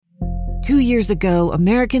2 years ago,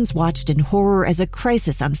 Americans watched in horror as a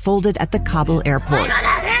crisis unfolded at the Kabul airport.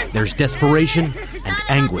 There's desperation and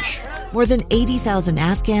anguish. More than 80,000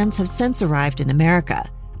 Afghans have since arrived in America,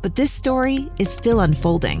 but this story is still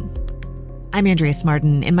unfolding. I'm Andrea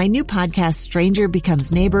Martin. In my new podcast, Stranger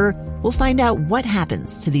Becomes Neighbor, we'll find out what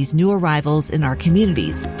happens to these new arrivals in our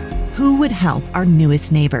communities. Who would help our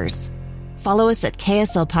newest neighbors? Follow us at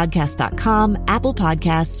kslpodcast.com, Apple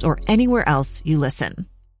Podcasts, or anywhere else you listen.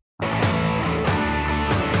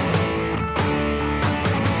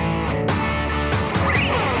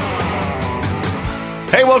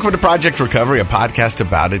 Hey, welcome to Project Recovery, a podcast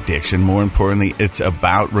about addiction. More importantly, it's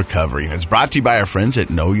about recovery. And it's brought to you by our friends at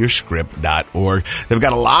KnowYourScript.org. They've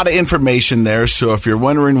got a lot of information there, so if you're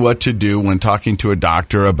wondering what to do when talking to a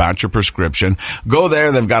doctor about your prescription, go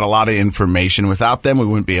there. They've got a lot of information. Without them, we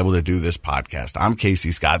wouldn't be able to do this podcast. I'm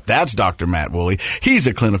Casey Scott. That's Dr. Matt Woolley. He's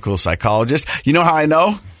a clinical psychologist. You know how I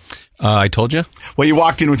know? I told you. Well, you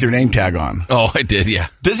walked in with your name tag on. Oh, I did, yeah.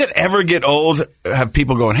 Does it ever get old, have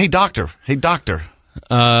people going, hey, doctor, hey, doctor?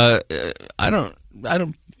 I don't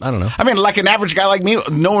know. I mean, like an average guy like me,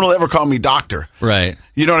 no one will ever call me doctor. Right.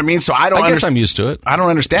 You know what I mean? So I guess I'm used to it. I don't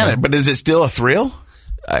understand it, but is it still a thrill?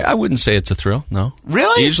 I wouldn't say it's a thrill, no.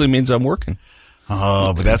 Really? It usually means I'm working.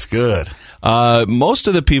 Oh, but that's good. Most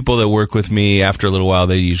of the people that work with me, after a little while,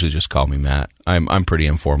 they usually just call me Matt. I'm a pretty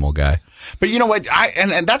informal guy. But you know what?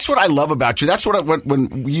 And that's what I love about you. That's what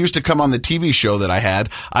when we used to come on the TV show that I had,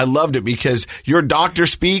 I loved it because your doctor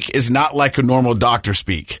speak is not like a normal doctor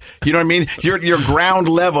speak. You know what I mean? You're ground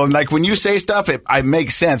level. And like when you say stuff, it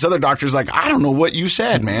makes sense. Other doctors like, I don't know what you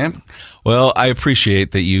said, man. Well, I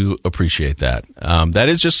appreciate that you appreciate that. That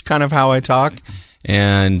is just kind of how I talk.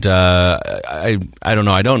 And I don't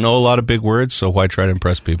know. I don't know a lot of big words, so why try to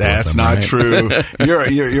impress people? That's not right? True.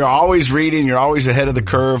 You're always reading. You're always ahead of the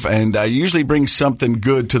curve, and you usually bring something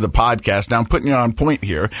good to the podcast. Now I'm putting you on point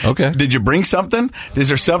here. Okay. Did you bring something? Is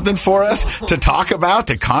there something for us to talk about,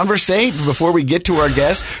 to conversate before we get to our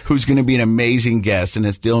guest, who's going to be an amazing guest, and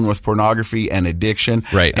it's dealing with pornography and addiction.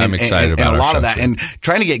 Right. I'm excited about and a lot of that, too. and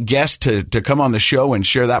trying to get guests to come on the show and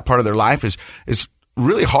share that part of their life is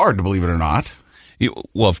really hard, to believe it or not.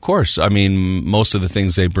 Well, of course. I mean, most of the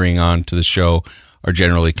things they bring on to the show are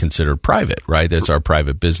generally considered private, right? That's our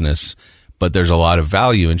private business. But there's a lot of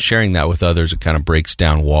value in sharing that with others. It kind of breaks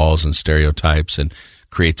down walls and stereotypes and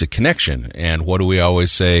creates a connection. And what do we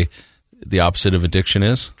always say the opposite of addiction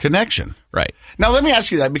is? Connection. Right. Now, let me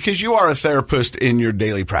ask you that, because you are a therapist in your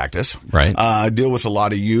daily practice. Right. Deal with a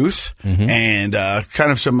lot of youth and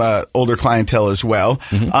kind of some older clientele as well.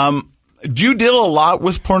 Do you deal a lot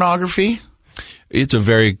with pornography? It's a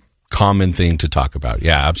very common thing to talk about.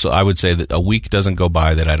 Yeah, absolutely. I would say that a week doesn't go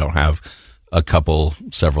by that I don't have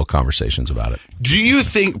several conversations about it. Do you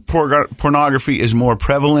think pornography is more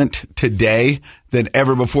prevalent today than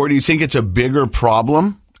ever before? Do you think it's a bigger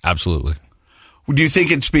problem? Absolutely. Do you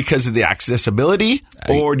think it's because of the accessibility,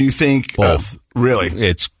 or do you think both? Really?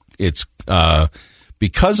 It's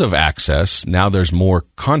because of access. Now there's more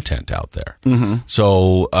content out there.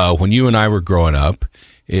 So when you and I were growing up,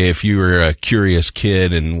 if you were a curious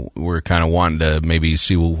kid and were kind of wanting to maybe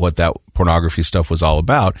see what that pornography stuff was all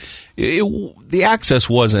about, the access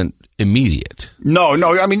wasn't immediate. No.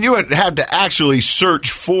 I mean, you would have to actually search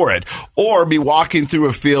for it or be walking through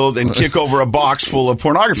a field and kick over a box full of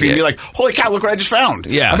pornography and be like, holy cow, look what I just found.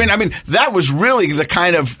 Yeah. I mean, that was really the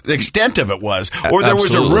kind of extent of it was. Or there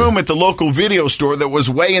was a room at the local video store that was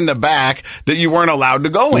way in the back that you weren't allowed to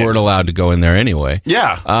go in. You weren't allowed to go in there anyway.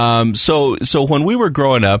 Yeah. So when we were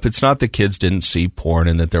growing up, it's not that kids didn't see porn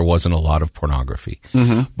and that there wasn't a lot of pornography.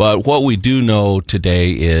 But what we do know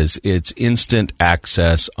today is it's instant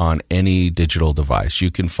access on any digital device. You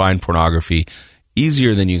can find pornography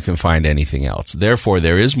easier than you can find anything else. Therefore,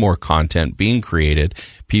 there is more content being created.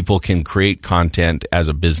 People can create content as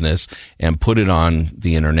a business and put it on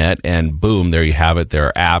the internet, and boom, there you have it. There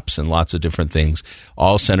are apps and lots of different things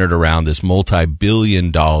all centered around this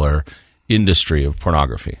multi-billion-dollar industry of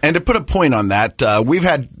pornography. And to put a point on that, we've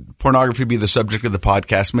had pornography be the subject of the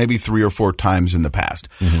podcast maybe 3 or 4 times in the past.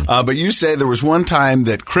 But you say there was one time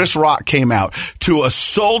that Chris Rock came out to a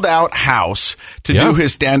sold-out house to do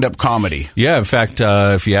his stand-up comedy. Yeah, in fact,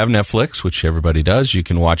 if you have Netflix, which everybody does, you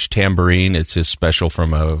can watch Tambourine. It's his special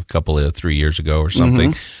from a couple of 3 years ago or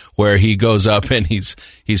something, where he goes up and he's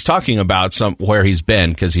talking about where he's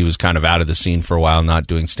been, because he was kind of out of the scene for a while, not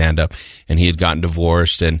doing stand-up, and he had gotten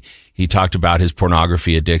divorced, and he talked about his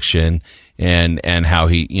pornography addiction and how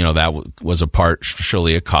he, that was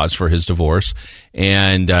partially a cause for his divorce.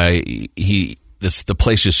 And the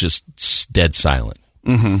place is just dead silent.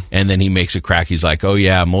 Mm-hmm. And then he makes a crack. He's like, oh,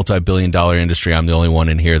 yeah, multi-billion-dollar industry. I'm the only one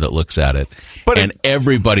in here that looks at it. And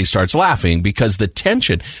everybody starts laughing because the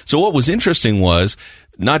tension. So what was interesting was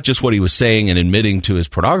not just what he was saying and admitting to his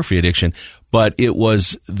pornography addiction, but it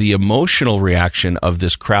was the emotional reaction of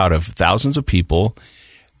this crowd of thousands of people.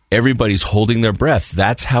 Everybody's holding their breath.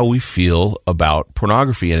 That's how we feel about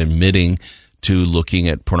pornography and admitting to looking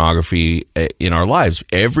at pornography in our lives.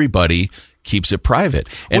 Everybody keeps it private.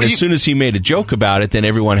 And as soon as he made a joke about it, then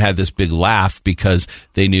everyone had this big laugh because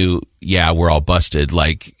they knew, yeah, we're all busted.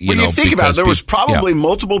 Like, you think about it, there was probably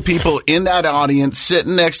multiple people in that audience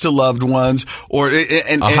sitting next to loved ones, or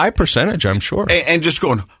a high percentage, I'm sure, and just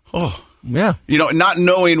going, oh. Yeah. Not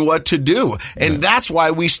knowing what to do. And that's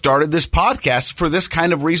why we started this podcast, for this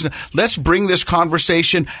kind of reason. Let's bring this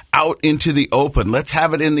conversation out into the open. Let's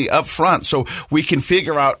have it in the upfront so we can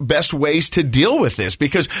figure out best ways to deal with this.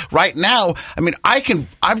 Because right now, I mean,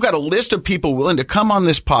 I've got a list of people willing to come on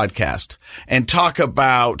this podcast and talk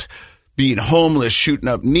about being homeless, shooting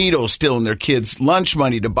up needles, stealing their kids' lunch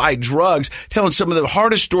money to buy drugs, telling some of the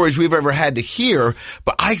hardest stories we've ever had to hear.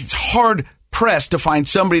 But it's hard pressed to find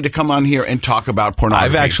somebody to come on here and talk about pornography.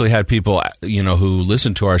 I've actually had people, who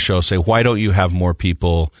listen to our show say, why don't you have more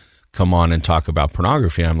people come on and talk about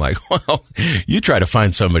pornography? I'm like, well, you try to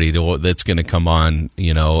find somebody that's going to come on,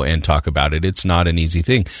 and talk about it. It's not an easy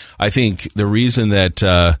thing. I think the reason that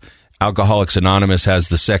Alcoholics Anonymous has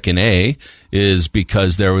the second A is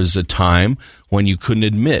because there was a time when you couldn't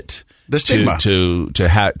admit the stigma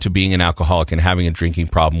to being an alcoholic and having a drinking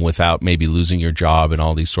problem without maybe losing your job and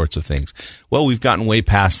all these sorts of things. Well, we've gotten way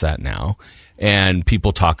past that now, and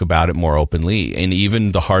people talk about it more openly, and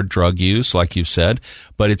even the hard drug use, like you've said.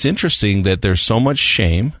 But it's interesting that there's so much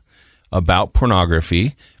shame about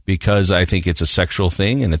pornography because I think it's a sexual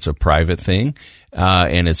thing and it's a private thing,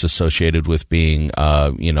 and it's associated with being,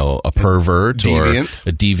 a pervert or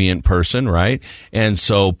a deviant person, right? And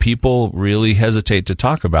so people really hesitate to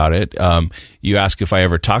talk about it. You ask if I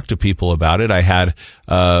ever talked to people about it. I had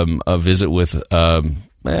a visit with,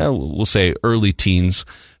 we'll say, early teens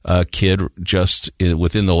kid just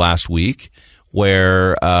within the last week,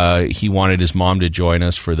 where he wanted his mom to join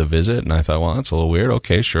us for the visit. And I thought, well, that's a little weird.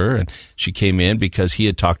 Okay, sure. And she came in because he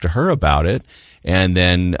had talked to her about it. And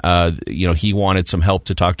then, he wanted some help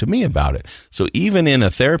to talk to me about it. So even in a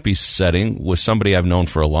therapy setting with somebody I've known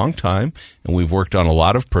for a long time, and we've worked on a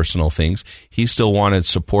lot of personal things, he still wanted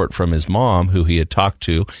support from his mom, who he had talked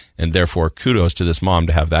to. And therefore, kudos to this mom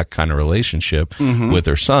to have that kind of relationship with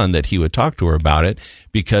her son, that he would talk to her about it,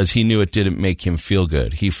 because he knew it didn't make him feel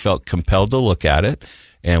good. He felt compelled to look at it.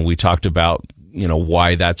 And we talked about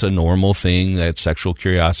why that's a normal thing, that sexual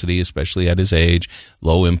curiosity, especially at his age,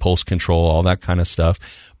 low impulse control, all that kind of stuff.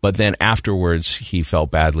 But then afterwards, he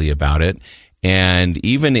felt badly about it. And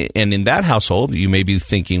in that household, you may be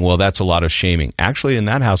thinking, well, that's a lot of shaming. Actually, in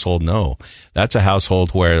that household, no. That's a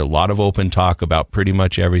household where a lot of open talk about pretty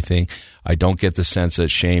much everything. I don't get the sense that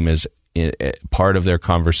shame is part of their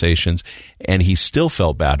conversations. And he still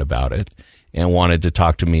felt bad about it and wanted to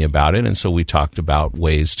talk to me about it. And so we talked about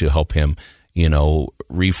ways to help him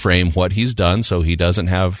reframe what he's done so he doesn't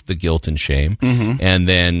have the guilt and shame, and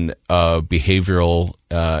then behavioral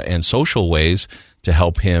and social ways to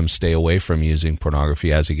help him stay away from using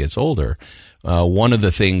pornography as he gets older. One of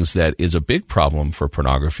the things that is a big problem for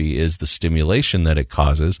pornography is the stimulation that it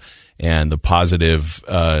causes and the positive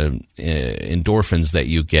endorphins that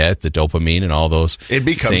you get, the dopamine and all those It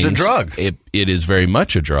becomes a drug. It is very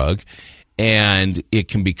much a drug. And it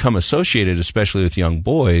can become associated, especially with young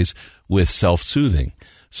boys, with self-soothing.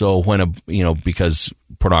 So because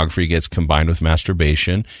pornography gets combined with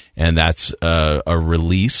masturbation, and that's a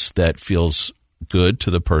release that feels good to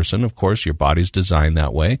the person. Of course, your body's designed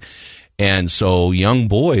that way. And so young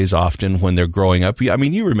boys often, when they're growing up, I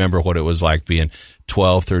mean, you remember what it was like being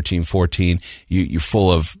 12, 13, 14. You're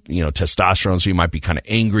full of, testosterone, so you might be kind of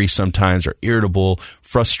angry sometimes or irritable,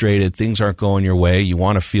 frustrated. Things aren't going your way. You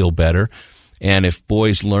want to feel better. And if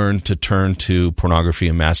boys learn to turn to pornography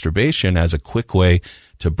and masturbation as a quick way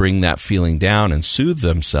to bring that feeling down and soothe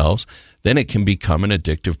themselves, then it can become an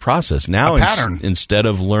addictive process. Now, instead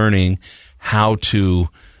of learning how to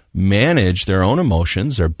manage their own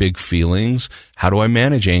emotions, their big feelings, how do I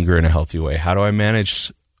manage anger in a healthy way? How do I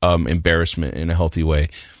manage embarrassment in a healthy way?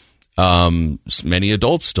 Many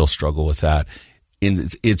adults still struggle with that.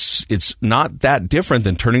 It's not that different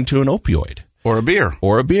than turning to an opioid. Or a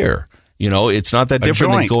beer. It's not that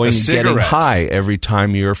different than going and getting high every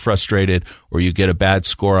time you're frustrated or you get a bad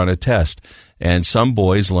score on a test. And some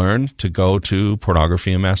boys learn to go to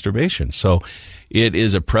pornography and masturbation. So it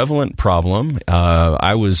is a prevalent problem.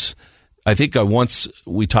 I was I think once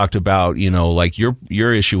we talked about, like your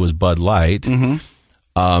issue was Bud Light.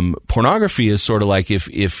 Pornography is sort of like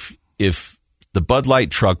if the Bud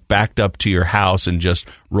Light truck backed up to your house and just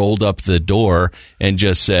rolled up the door and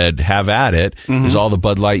just said, have at it, is all the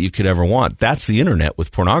Bud Light you could ever want. That's the internet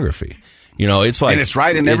with pornography. It's like, and it's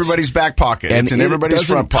right in everybody's back pocket. It's in everybody's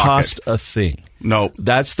front pocket. It doesn't cost a thing. No.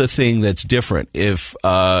 That's the thing that's different. If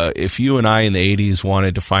you and I in the 80s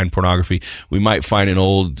wanted to find pornography, we might find an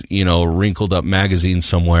old, wrinkled up magazine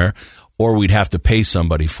somewhere, or we'd have to pay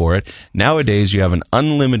somebody for it. Nowadays, you have an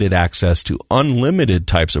unlimited access to unlimited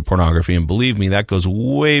types of pornography, and believe me, that goes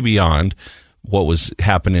way beyond what was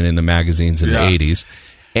happening in the magazines in the 80s.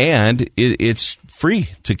 And it's free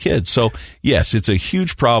to kids. So, yes, it's a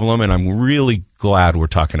huge problem, and I'm really glad we're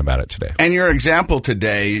talking about it today. And your example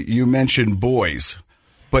today, you mentioned boys.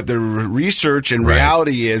 But the research and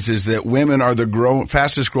reality is that women are the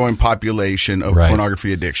fastest growing population of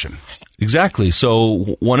pornography addiction. Exactly.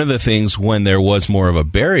 So one of the things when there was more of a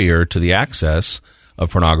barrier to the access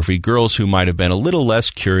of pornography, girls who might have been a little less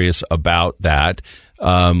curious about that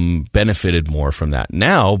benefited more from that.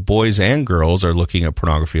 Now, boys and girls are looking at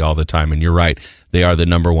pornography all the time. And you're right, they are the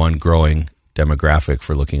number one growing demographic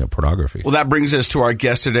for looking at pornography. Well, that brings us to our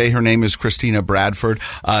guest today. Her name is Christina Bradford.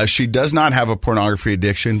 She does not have a pornography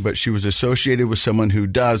addiction, but she was associated with someone who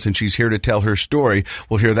does, and she's here to tell her story.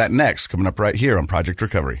 We'll hear that next, coming up right here on Project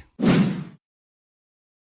Recovery.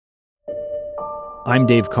 I'm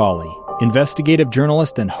Dave Cawley, investigative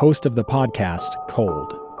journalist and host of the podcast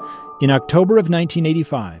Cold. In October of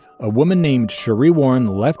 1985, a woman named Cherie Warren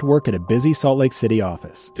left work at a busy Salt Lake City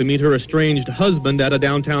office to meet her estranged husband at a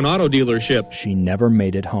downtown auto dealership. She never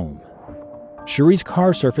made it home. Cherie's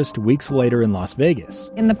car surfaced weeks later in Las Vegas.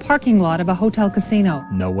 In the parking lot of a hotel casino.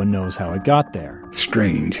 No one knows how it got there.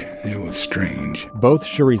 Strange. It was strange. Both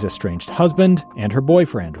Cherie's estranged husband and her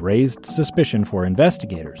boyfriend raised suspicion for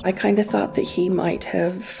investigators. I kind of thought that he might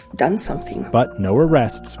have done something. But no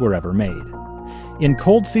arrests were ever made. In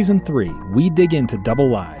Cold Season 3, we dig into double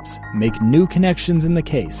lives, make new connections in the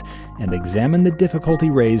case, and examine the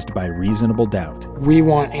difficulty raised by reasonable doubt. We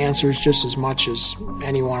want answers just as much as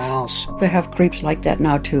anyone else. They have creeps like that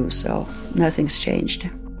now too, so nothing's changed.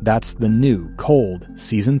 That's the new Cold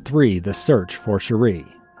Season 3, The Search for Cherie,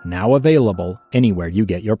 now available anywhere you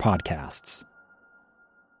get your podcasts.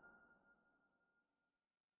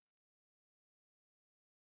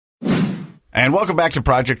 And welcome back to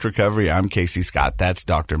Project Recovery. I'm Casey Scott. That's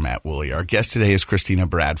Dr. Matt Woolley. Our guest today is Christina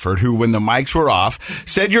Bradford, who, when the mics were off,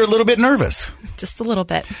 said you're a little bit nervous. Just a little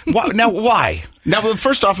bit. Now, why? Now,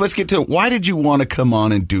 first off, let's get to why did you want to come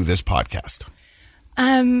on and do this podcast?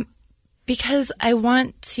 Because I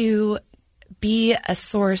want to be a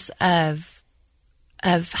source of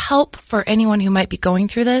help for anyone who might be going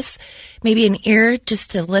through this. Maybe an ear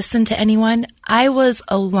just to listen to anyone. I was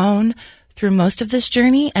alone through most of this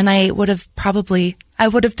journey, and I would have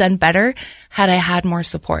done better had I had more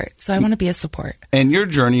support. So I want to be a support. And your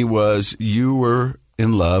journey was you were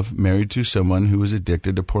in love, married to someone who was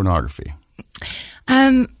addicted to pornography.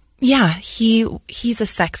 Yeah, he's a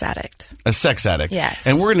sex addict. A sex addict. Yes.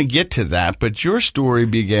 And we're going to get to that, but your story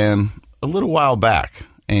began a little while back.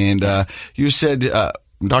 And you said,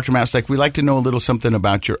 Dr. Matt's like, we'd like to know a little something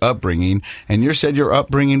about your upbringing. And you said your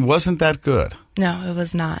upbringing wasn't that good. No, it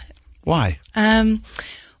was not. Why?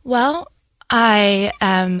 Well, I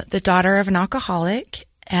am the daughter of an alcoholic,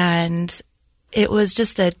 and it was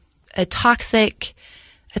just a toxic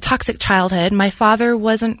childhood. My father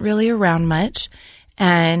wasn't really around much,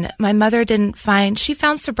 and my mother she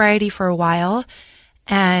found sobriety for a while,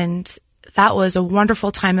 and that was a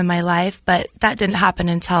wonderful time in my life, but that didn't happen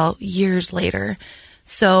until years later.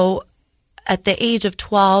 So at the age of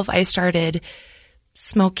 12, I started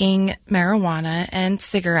smoking marijuana and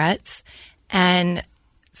cigarettes, and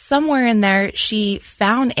somewhere in there she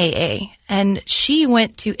found AA, and she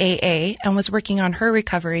went to AA and was working on her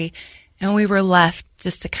recovery, and we were left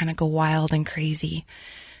just to kind of go wild and crazy.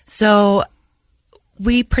 So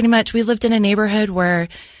we lived in a neighborhood where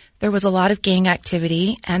there was a lot of gang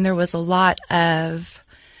activity and there was a lot of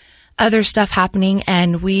other stuff happening,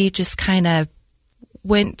 and we just kind of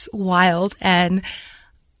went wild, and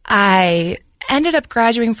I ended up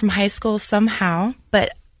graduating from high school somehow,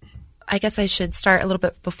 but I guess I should start a little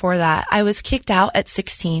bit before that. I was kicked out at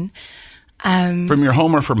 16. From your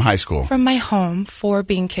home or from high school? From my home for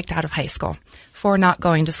being kicked out of high school, for not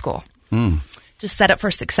going to school. Just set up for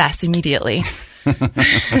success immediately.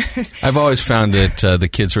 I've always found that the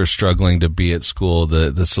kids who are struggling to be at school,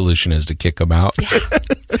 the solution is to kick them out.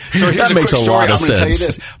 So here's that makes a lot of I'm going to tell you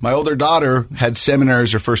sense. this. My older daughter had seminary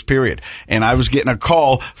as her first period, and I was getting a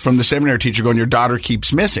call from the seminary teacher going, your daughter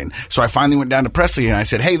keeps missing. So I finally went down to Presley, and I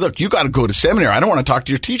said, hey, look, you got to go to seminary. I don't want to talk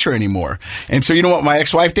to your teacher anymore. And so you know what my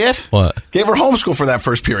ex-wife did? What? Gave her homeschool for that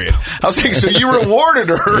first period. I was like, so you rewarded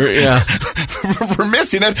her for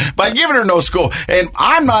missing it by giving her no school. And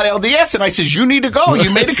I'm not LDS, and I says, you need to go.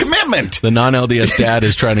 You made a commitment. The non-LDS dad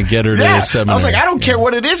is trying to get her to the seminary. I was like, I don't care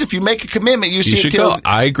what it is. If you make a commitment, you see it till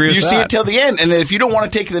I agree with you that. see it till the end. And if you don't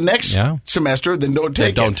want to take the next semester, then don't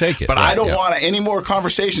take it. Don't take it. But Right, I don't want any more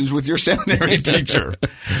conversations with your seminary teacher.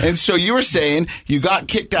 And so you were saying you got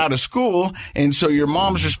kicked out of school, and so your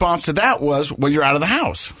mom's response to that was, well, you're out of the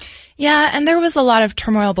house. Yeah, and there was a lot of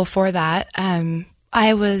turmoil before that.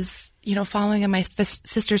 I was, following in my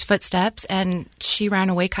sister's footsteps, and she ran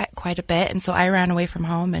away quite a bit, and so I ran away from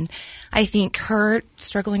home. And I think her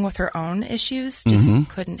struggling with her own issues just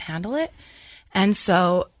couldn't handle it. And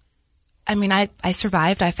so, I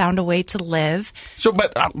survived. I found a way to live. So,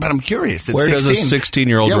 but I'm curious. Where does a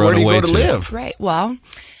 16-year-old run away to live? Right. Well,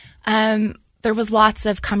 there was lots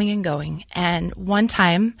of coming and going. And one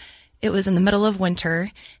time, it was in the middle of winter,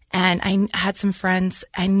 and I had some friends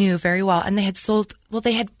I knew very well, and they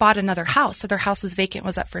had bought another house. So their house was vacant,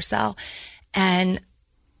 was up for sale. And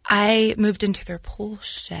I moved into their pool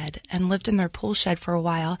shed and lived in their pool shed for a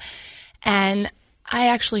while. And I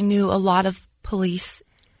actually knew a lot of police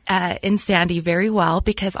in Sandy very well,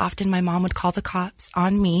 because often my mom would call the cops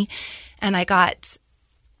on me, and I got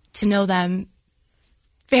to know them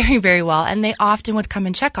very, very well. And they often would come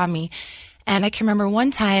and check on me. And I can remember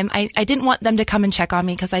one time, I didn't want them to come and check on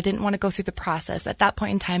me because I didn't want to go through the process. At that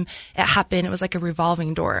point in time, it happened. It was like a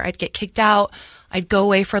revolving door. I'd get kicked out. I'd go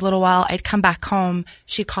away for a little while. I'd come back home.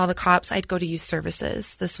 She'd call the cops. I'd go to youth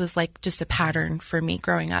services. This was like just a pattern for me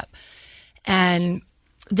growing up. And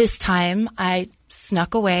this time, I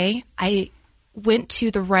snuck away. I went to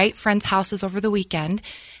the right friends' houses over the weekend,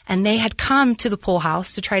 and they had come to the pool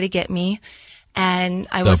house to try to get me. And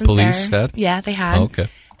I wasn't there. The police had? Yeah, they had. Oh, okay.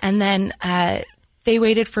 And then they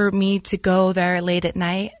waited for me to go there late at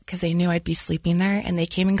night because they knew I'd be sleeping there, and they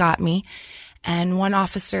came and got me. And one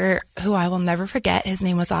officer, who I will never forget, his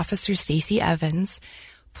name was Officer Stacey Evans,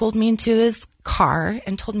 pulled me into his car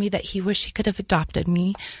and told me that he wished he could have adopted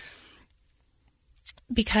me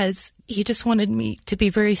because he just wanted me to be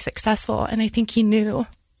very successful. And I think he knew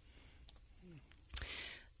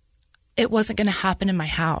it wasn't going to happen in my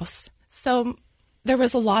house. So there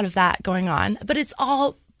was a lot of that going on, but it's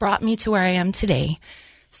all brought me to where I am today.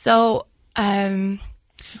 So,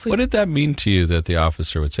 what did that mean to you that the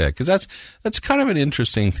officer would say it? Because that's kind of an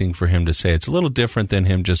interesting thing for him to say. It's a little different than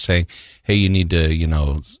him just saying, hey, you need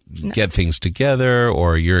to, get things together,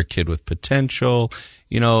 or you're a kid with potential.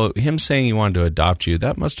 Him saying he wanted to adopt you,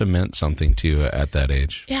 that must have meant something to you at that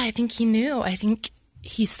age. Yeah, I think he knew. I think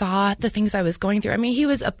he saw the things I was going through. He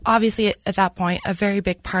was obviously at that point a very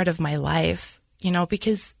big part of my life,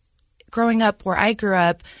 because growing up where I grew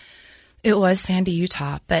up, it was Sandy,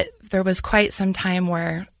 Utah, but there was quite some time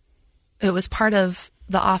where it was part of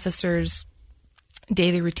the officer's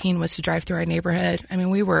daily routine was to drive through our neighborhood.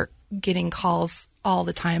 We were getting calls all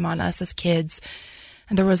the time on us as kids,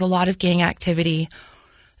 and there was a lot of gang activity.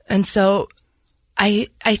 And so I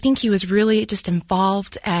think he was really just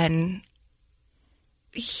involved, and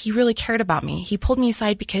he really cared about me. He pulled me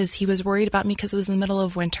aside because he was worried about me because it was in the middle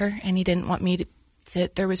of winter, and he didn't want me to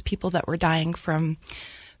there was people that were dying from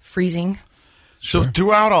freezing. So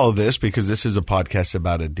throughout all of this, because this is a podcast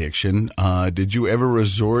about addiction, did you ever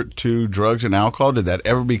resort to drugs and alcohol? Did that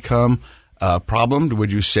ever become a problem?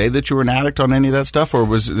 Would you say that you were an addict on any of that stuff, or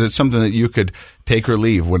was it something that you could take or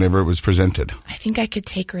leave whenever it was presented? I think I could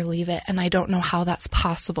take or leave it, and I don't know how that's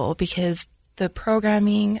possible because the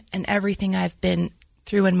programming and everything I've been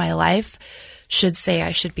through in my life should say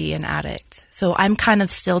I should be an addict. So I'm kind of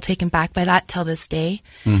still taken back by that till this day.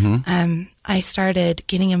 I started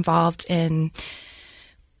getting involved in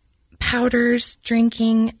powders,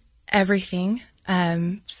 drinking, everything.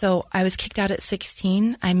 So I was kicked out at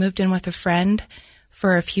 16. I moved in with a friend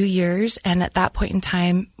for a few years, and at that point in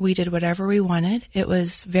time, we did whatever we wanted. It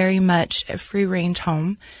was very much a free-range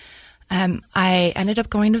home. I ended up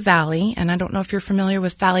going to Valley, and I don't know if you're familiar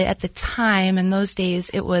with Valley. At the time, in those days,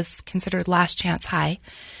 it was considered Last Chance High.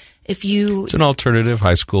 It's an alternative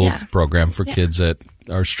high school program for kids that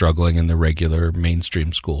are struggling in the regular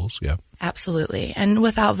mainstream schools. Yeah, absolutely. And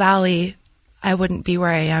without Valley, I wouldn't be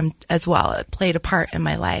where I am as well. It played a part in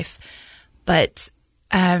my life. But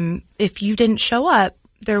if you didn't show up,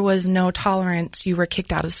 there was no tolerance. You were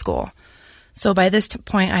kicked out of school. So by this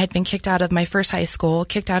point, I had been kicked out of my first high school,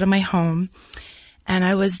 kicked out of my home, and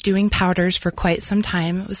I was doing powders for quite some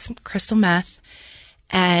time. It was crystal meth.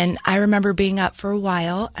 And I remember being up for a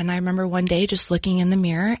while, and I remember one day just looking in the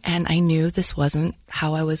mirror, and I knew this wasn't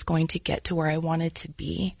how I was going to get to where I wanted to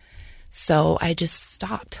be. So I just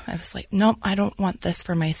stopped. I was like, nope, I don't want this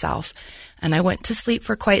for myself. And I went to sleep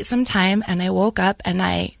for quite some time, and I woke up, and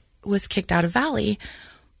I was kicked out of Valley.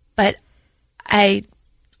 But I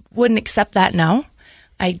wouldn't accept that, no.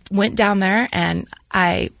 I went down there, and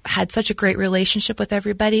I had such a great relationship with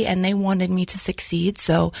everybody, and they wanted me to succeed,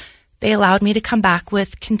 so they allowed me to come back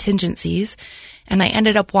with contingencies, and I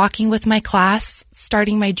ended up walking with my class,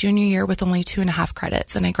 starting my junior year with only 2.5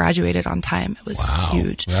 credits, and I graduated on time. It was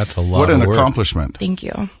huge. That's a lot What an of work. accomplishment. Thank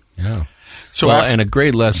you. Yeah. And a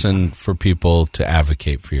great lesson for people to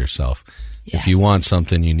advocate for yourself. Yes. If you want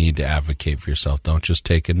something, you need to advocate for yourself. Don't just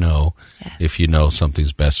take a no if you know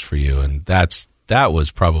something's best for you. And that was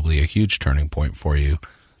probably a huge turning point for you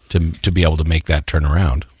to be able to make that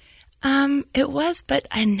turnaround. It was, but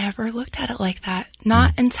I never looked at it like that.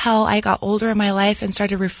 Not until I got older in my life and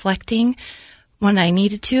started reflecting when I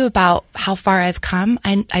needed to about how far I've come.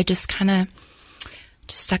 I just kind of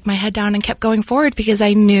stuck my head down and kept going forward because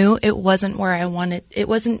I knew it wasn't where I wanted. It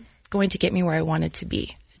wasn't going to get me where I wanted to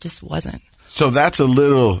be. It just wasn't. So that's a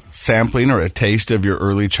little sampling or a taste of your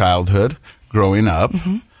early childhood growing up.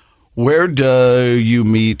 Mm-hmm. Where do you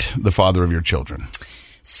meet the father of your children?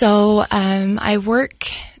 So I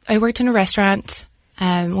worked in a restaurant.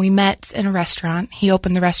 We met in a restaurant. He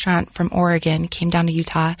opened the restaurant from Oregon, came down to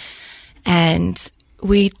Utah, and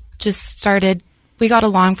we got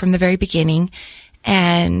along from the very beginning.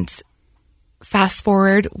 And fast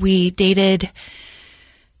forward, we dated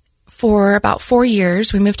for about 4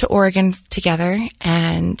 years. We moved to Oregon together,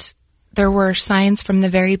 and there were signs from the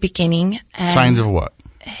very beginning. Signs of what?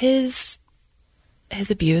 His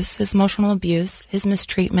abuse, his emotional abuse, his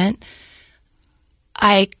mistreatment.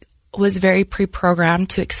 I was very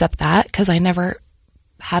pre-programmed to accept that because I never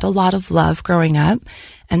had a lot of love growing up.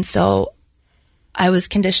 And so I was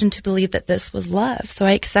conditioned to believe that this was love. So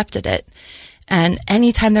I accepted it. And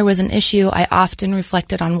anytime there was an issue, I often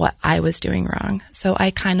reflected on what I was doing wrong. So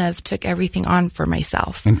I kind of took everything on for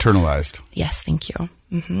myself. Internalized. Yes, thank you.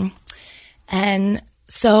 Mm-hmm. And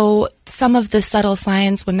so some of the subtle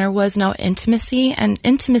signs when there was no intimacy, and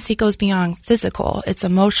intimacy goes beyond physical. It's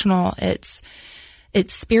emotional. It's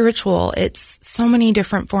spiritual. It's so many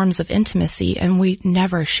different forms of intimacy, and we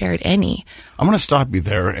never shared any. I'm going to stop you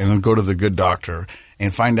there and then go to the good doctor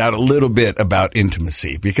and find out a little bit about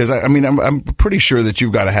intimacy, because I'm pretty sure that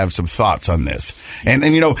you've got to have some thoughts on this. And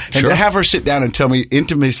Sure. to have her sit down and tell me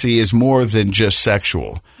intimacy is more than just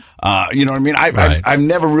sexual. You know what I mean? Right. I've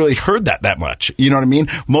never really heard that much. You know what I mean?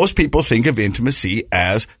 Most people think of intimacy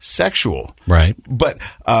as sexual. Right. But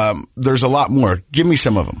there's a lot more. Give me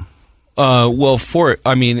some of them.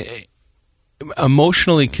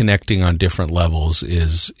 Emotionally connecting on different levels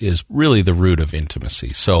is really the root of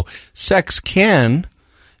intimacy. So sex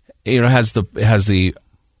has the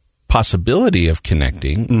possibility of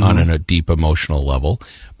connecting on a deep emotional level,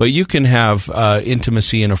 but you can have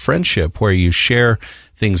intimacy in a friendship where you share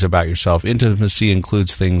things about yourself. Intimacy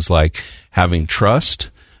includes things like having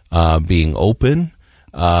trust, being open,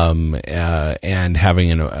 and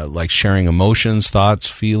having like sharing emotions, thoughts,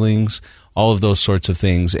 feelings, all of those sorts of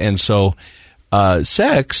things. And so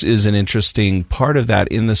sex is an interesting part of that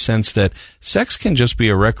in the sense that sex can just be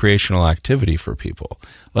a recreational activity for people.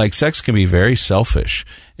 Like sex can be very selfish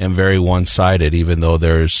and very one-sided, even though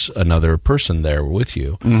there's another person there with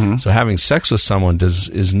you. Mm-hmm. So having sex with someone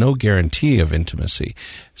is no guarantee of intimacy.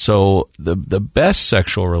 So the best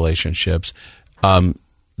sexual relationships,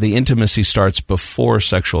 the intimacy starts before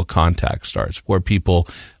sexual contact starts, where people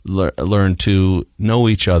learn to know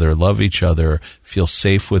each other, love each other, feel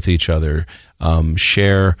safe with each other,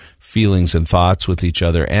 share feelings and thoughts with each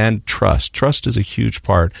other, and trust. Trust is a huge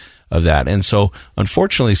part of that. And so,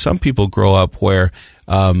 unfortunately, some people grow up where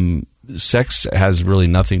sex has really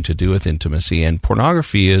nothing to do with intimacy, and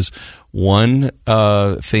pornography is one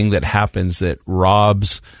thing that happens that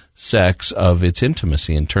robs sex of its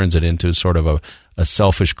intimacy and turns it into sort of a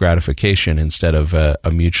selfish gratification instead of a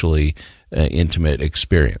mutually intimate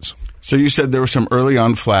experience. So you said there were some early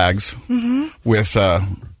on flags with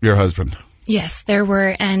your husband. Yes, there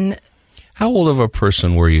were. And how old of a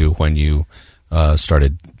person were you when you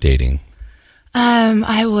started dating?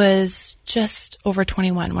 I was just over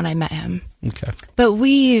 21 when I met him. Okay. But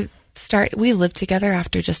we lived together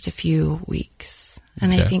after just a few weeks.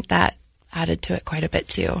 And I think that added to it quite a bit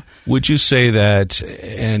too. Would you say that,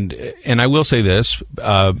 and I will say this,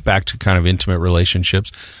 back to kind of intimate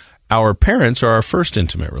relationships, our parents are our first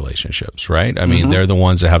intimate relationships, right? I mean, they're the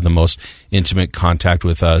ones that have the most intimate contact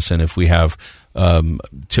with us. And if we have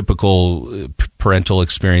typical parental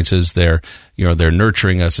experiences, they're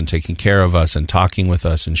nurturing us and taking care of us and talking with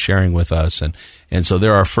us and sharing with us. And so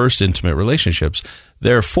they're our first intimate relationships.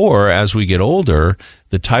 Therefore, as we get older,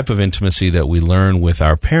 the type of intimacy that we learn with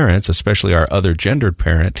our parents, especially our other gendered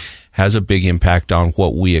parent, has a big impact on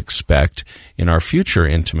what we expect in our future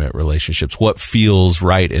intimate relationships, what feels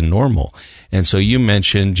right and normal. And so you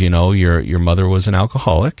mentioned, your mother was an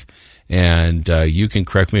alcoholic. And you can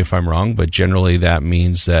correct me if I'm wrong, but generally that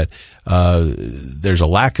means that there's a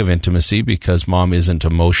lack of intimacy because mom isn't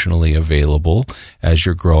emotionally available as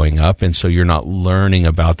you're growing up, and so you're not learning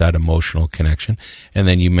about that emotional connection. And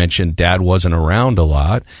then you mentioned dad wasn't around a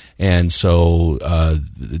lot, and so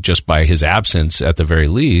just by his absence, at the very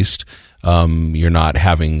least, you're not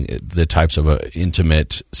having the types of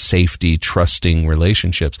intimate, safety, trusting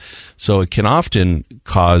relationships. So it can often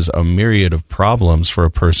cause a myriad of problems for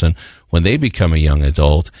a person when they become a young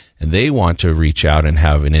adult and they want to reach out and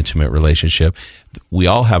have an intimate relationship. We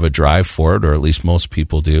all have a drive for it, or at least most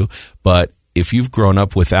people do. But if you've grown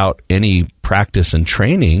up without any practice and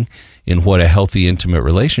training in what a healthy, intimate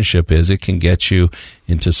relationship is, it can get you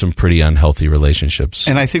into some pretty unhealthy relationships.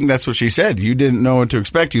 And I think that's what she said. You didn't know what to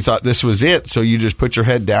expect. You thought this was it, so you just put your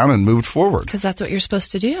head down and moved forward. Because that's what you're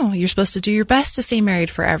supposed to do. You're supposed to do your best to stay married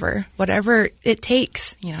forever, whatever it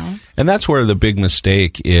takes, And that's where the big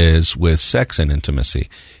mistake is with sex and intimacy.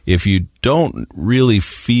 If you don't really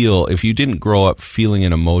if you didn't grow up feeling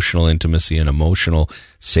an emotional intimacy and emotional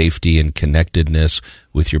safety and connectedness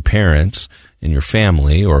with your parents and your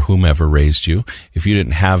family or whomever raised you, if you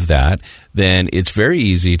didn't have that, then it's very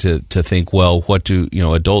easy to think, well, what do,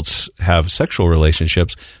 adults have sexual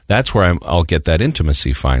relationships? That's where I'll get that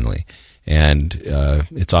intimacy finally. And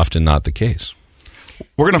it's often not the case.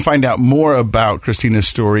 We're going to find out more about Christina's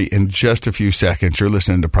story in just a few seconds. You're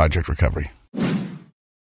listening to Project Recovery.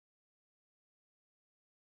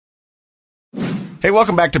 Hey,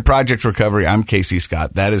 welcome back to Project Recovery. I'm Casey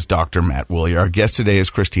Scott. That is Dr. Matt Woolley. Our guest today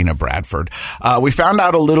is Christina Bradford. We found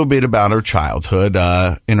out a little bit about her childhood.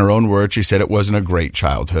 In her own words, she said it wasn't a great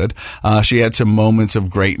childhood. She had some moments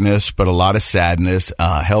of greatness, but a lot of sadness,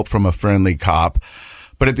 help from a friendly cop.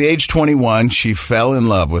 But at the age 21, she fell in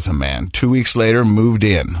love with a man. 2 weeks later, moved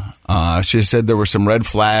in. She said there were some red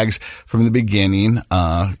flags from the beginning,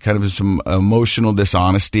 kind of some emotional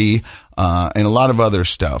dishonesty, and a lot of other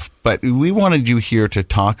stuff. But we wanted you here to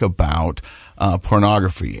talk about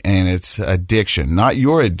pornography and its addiction. Not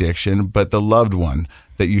your addiction, but the loved one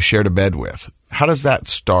that you shared a bed with. How does that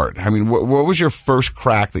start? I mean, what was your first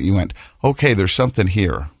crack that you went, okay, there's something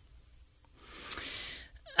here?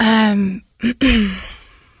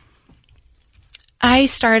 I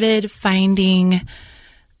started finding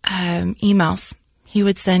emails. He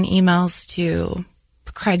would send emails to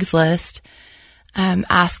Craigslist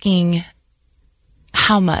asking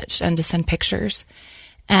how much and to send pictures.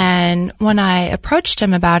 And when I approached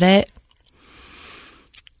him about it,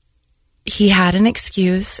 he had an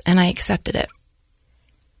excuse and I accepted it.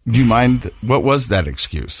 Do you mind? What was that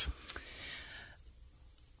excuse?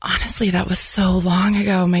 Honestly, that was so long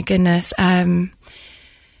ago. My goodness.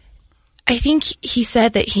 I think he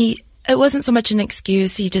said that it wasn't so much an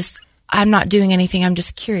excuse. I'm not doing anything. I'm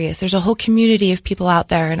just curious. There's a whole community of people out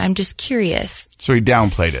there and I'm just curious. So he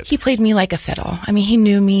downplayed it. He played me like a fiddle. I mean, he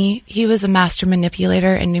knew me. He was a master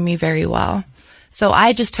manipulator and knew me very well. So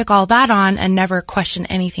I just took all that on and never questioned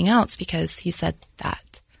anything else because he said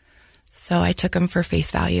that. So I took him for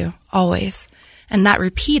face value, always. And that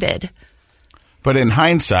repeated. But in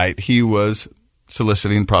hindsight, he was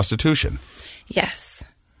soliciting prostitution.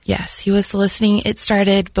 Yes, he was soliciting. It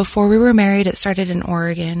started before we were married. It started in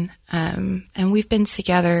Oregon. And we've been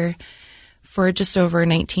together for just over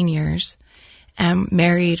 19 years.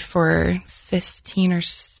 Married for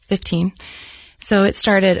 15. So it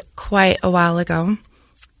started quite a while ago.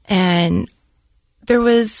 And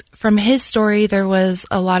from his story, there was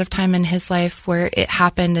a lot of time in his life where it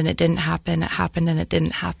happened and it didn't happen. It happened and it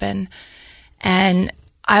didn't happen. And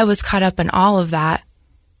I was caught up in all of that.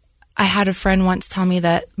 I had a friend once tell me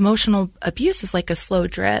that emotional abuse is like a slow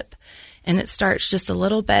drip and it starts just a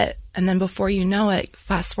little bit. And then before you know it,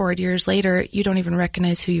 fast forward years later, you don't even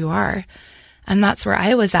recognize who you are. And that's where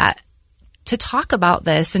I was at to talk about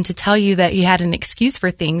this and to tell you that he had an excuse for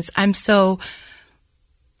things. I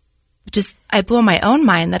blow my own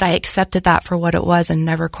mind that I accepted that for what it was and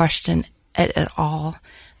never questioned it at all.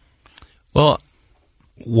 Well,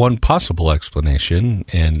 one possible explanation,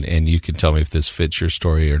 and you can tell me if this fits your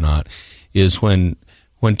story or not, is when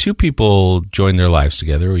when two people join their lives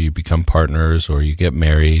together, or you become partners, or you get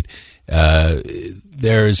married,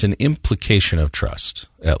 there's an implication of trust,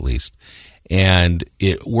 at least. And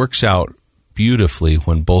it works out beautifully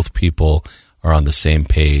when both people are on the same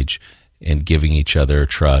page and giving each other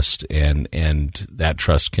trust, and that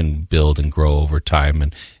trust can build and grow over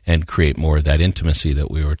time and create more of that intimacy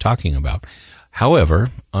that we were talking about. However,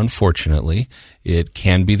 unfortunately, it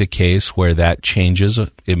can be the case where that changes.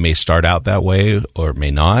 It may start out that way or it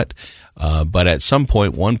may not, but at some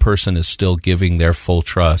point, one person is still giving their full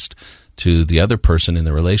trust to the other person in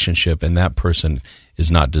the relationship, and that person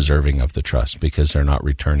is not deserving of the trust because they're not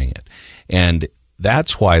returning it. And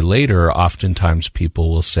that's why later, oftentimes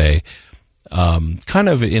people will say, kind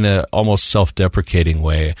of in a almost self-deprecating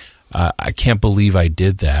way, I can't believe I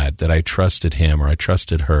did that I trusted him or I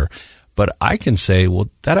trusted her. But I can say, well,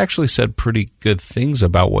 that actually said pretty good things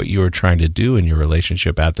about what you were trying to do in your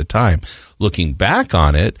relationship at the time. Looking back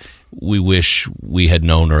on it, we wish we had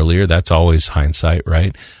known earlier. That's always hindsight,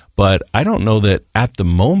 right? But I don't know that at the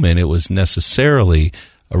moment it was necessarily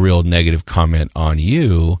a real negative comment on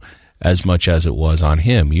you as much as it was on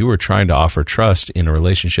him. You were trying to offer trust in a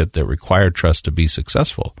relationship that required trust to be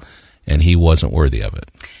successful, and he wasn't worthy of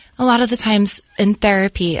it. A lot of the times in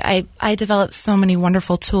therapy, I develop so many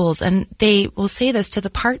wonderful tools, and they will say this to the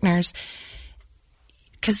partners,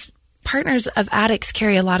 because partners of addicts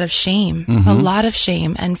carry a lot of shame, a lot of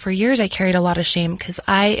shame. And for years, I carried a lot of shame because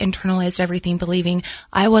I internalized everything, believing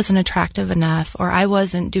I wasn't attractive enough or I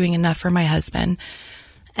wasn't doing enough for my husband.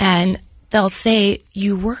 And they'll say,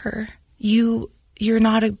 you're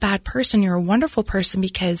not a bad person. You're a wonderful person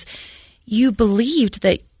because you believed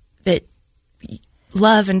that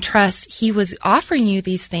love and trust, he was offering you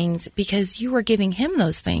these things because you were giving him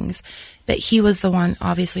those things. But he was the one,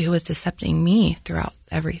 obviously, who was decepting me throughout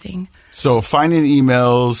everything. So finding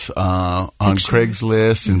emails on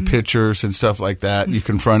Craigslist and pictures and stuff like that, you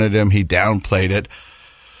confronted him, he downplayed it.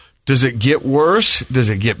 Does it get worse? Does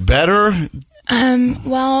it get better?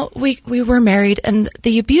 Well, we were married and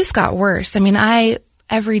the abuse got worse. I mean, I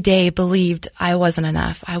every day believed I wasn't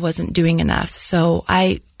enough. I wasn't doing enough. So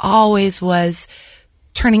I always was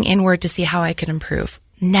turning inward to see how I could improve,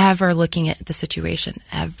 never looking at the situation,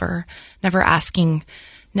 ever, never asking,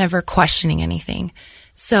 never questioning anything.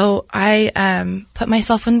 So I put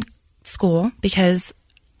myself in school because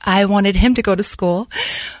I wanted him to go to school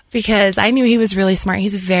because I knew he was really smart.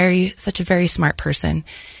 He's such a very smart person.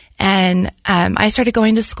 And I started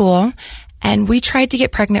going to school, and we tried to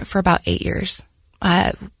get pregnant for about 8 years.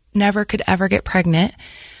 Never could ever get pregnant.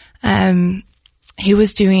 He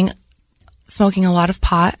was smoking a lot of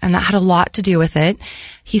pot, and that had a lot to do with it.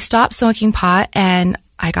 He stopped smoking pot, and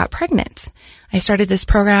I got pregnant. I started this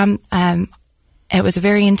program. It was a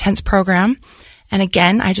very intense program. And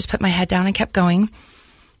again, I just put my head down and kept going.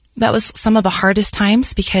 That was some of the hardest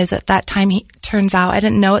times because at that time, turns out, I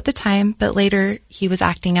didn't know at the time, but later he was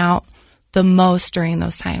acting out the most during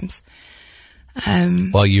those times.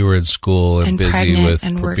 While you were in school and busy with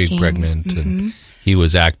being pregnant, and he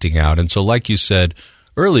was acting out. And so like you said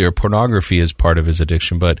earlier, pornography is part of his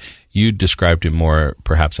addiction, but you described him more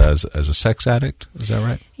perhaps as a sex addict. Is that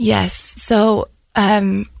right? Yes. So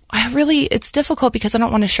it's difficult because I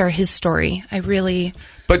don't want to share his story.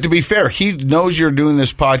 But to be fair, he knows you're doing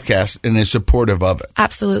this podcast and is supportive of it.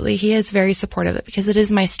 Absolutely. He is very supportive of it because it is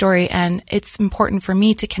my story, and it's important for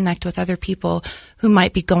me to connect with other people who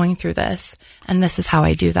might be going through this. And this is how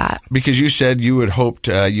I do that. Because you said you had hoped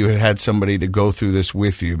you had somebody to go through this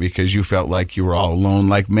with you because you felt like you were all alone,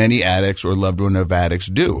 like many addicts or loved one of addicts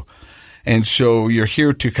do. And so you're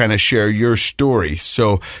here to kind of share your story.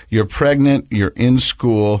 So you're pregnant, you're in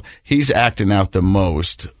school, he's acting out the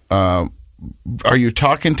most. Are you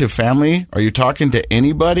talking to family? Are you talking to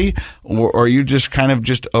anybody? Or are you just kind of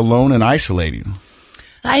just alone and isolating?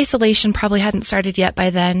 The isolation probably hadn't started yet by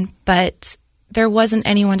then, but there wasn't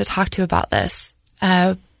anyone to talk to about this.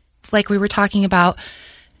 Like we were talking about,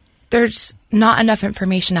 there's not enough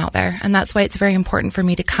information out there. And that's why it's very important for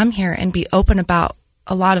me to come here and be open about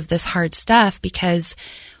a lot of this hard stuff, because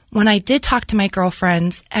when I did talk to my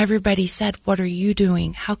girlfriends, everybody said, what are you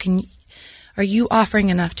doing? Are you offering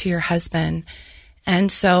enough to your husband?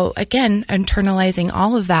 And so again, internalizing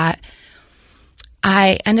all of that,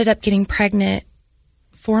 I ended up getting pregnant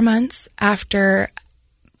 4 months after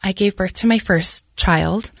I gave birth to my first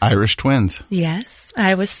child. Irish twins. Yes.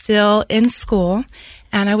 I was still in school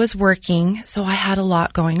and I was working, so I had a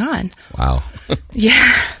lot going on. Wow.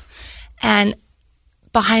 Yeah. And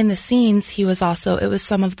behind the scenes, it was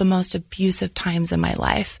some of the most abusive times in my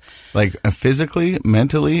life. Like physically,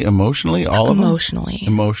 mentally, emotionally, all of them?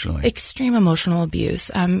 Emotionally. Extreme emotional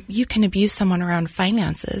abuse. You can abuse someone around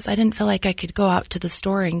finances. I didn't feel like I could go out to the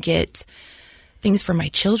store and get things for my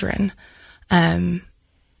children.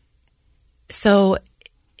 So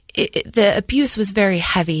the abuse was very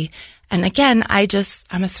heavy. And again,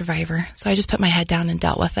 I'm a survivor. So I just put my head down and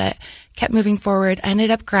dealt with it. Kept moving forward. I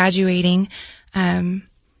ended up graduating.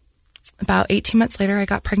 About 18 months later, I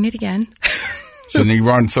got pregnant again. So then you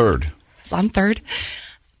were on third. I was on third.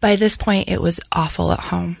 By this point, it was awful at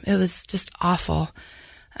home. It was just awful.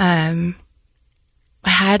 I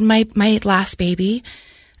had my last baby,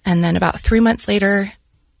 and then about 3 months later,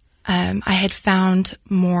 I had found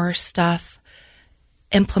more stuff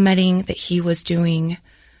implementing that he was doing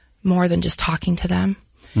more than just talking to them.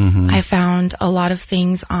 Mm-hmm. I found a lot of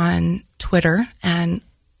things on Twitter, and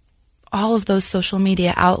all of those social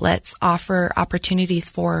media outlets offer opportunities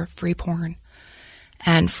for free porn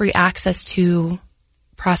and free access to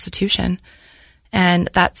prostitution. And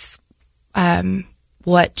that's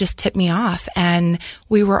what just tipped me off. And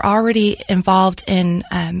we were already involved in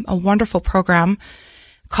a wonderful program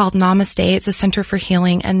called Namaste. It's a center for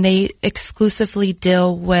healing, and they exclusively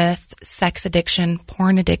deal with sex addiction,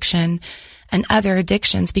 porn addiction, and other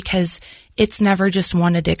addictions, because it's never just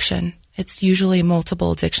one addiction. It's usually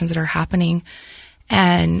multiple addictions that are happening.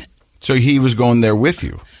 And so he was going there with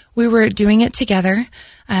you? We were doing it together.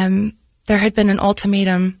 There had been an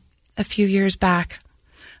ultimatum a few years back.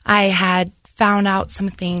 I had found out some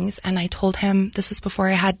things, and I told him, this was before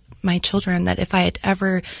I had my children, that if I had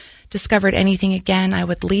ever discovered anything again, I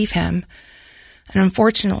would leave him. And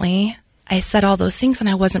unfortunately, I said all those things, and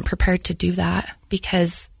I wasn't prepared to do that,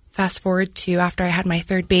 because fast forward to after I had my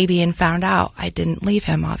third baby and found out, I didn't leave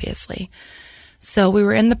him, obviously. So we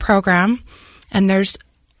were in the program, and there's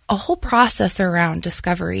a whole process around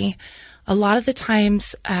discovery. A lot of the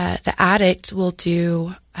times, the addict will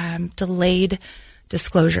do delayed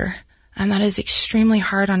disclosure. And that is extremely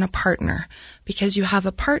hard on a partner, because you have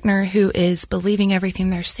a partner who is believing everything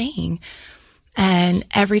they're saying. And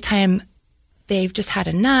every time they've just had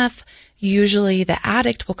enough, usually the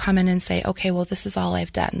addict will come in and say, okay, well, this is all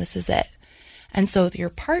I've done. This is it. And so your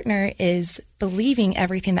partner is believing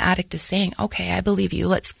everything the addict is saying. Okay, I believe you.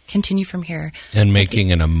 Let's continue from here. And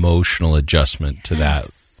making an emotional adjustment to that.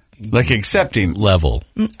 Like accepting level.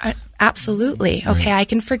 Absolutely. Okay, I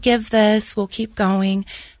can forgive this. We'll keep going.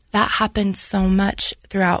 That happened so much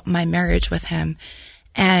throughout my marriage with him.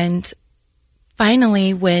 And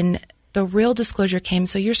finally, when the real disclosure came,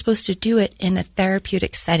 so you're supposed to do it in a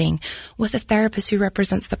therapeutic setting with a therapist who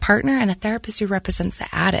represents the partner and a therapist who represents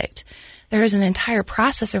the addict. There is an entire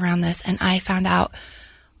process around this, and I found out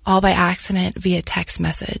all by accident via text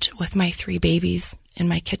message with my 3 babies in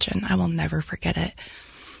my kitchen. I will never forget it.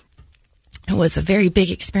 It was a very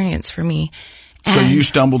big experience for me. So you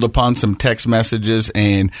stumbled upon some text messages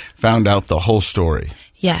and found out the whole story.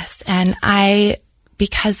 Yes. And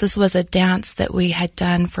because this was a dance that we had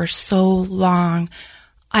done for so long,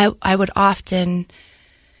 I would often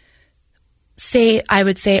say,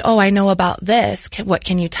 oh, I know about this. What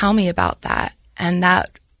can you tell me about that? And that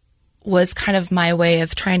was kind of my way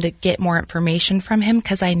of trying to get more information from him,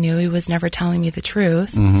 because I knew he was never telling me the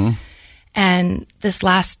truth. Mm-hmm. And the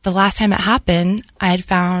last time it happened, I had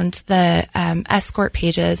found the escort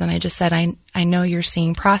pages, and I just said, I know you're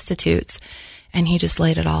seeing prostitutes. And he just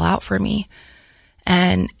laid it all out for me.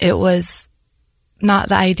 And it was not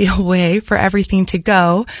the ideal way for everything to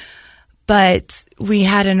go. But we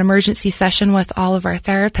had an emergency session with all of our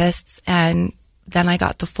therapists, and then I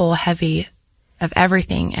got the full heavy of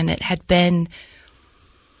everything. And it had been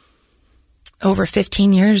over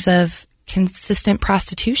 15 years of consistent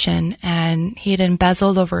prostitution, and he had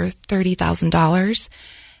embezzled over $30,000.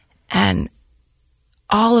 And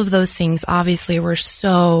all of those things obviously were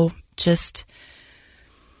so just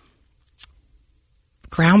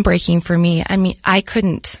groundbreaking for me. I mean, I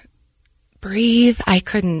couldn't breathe. I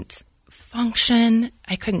couldn't function.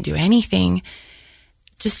 I couldn't do anything.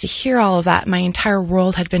 Just to hear all of that, my entire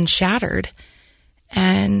world had been shattered.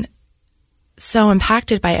 And so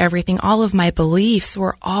impacted by everything, all of my beliefs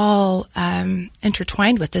were all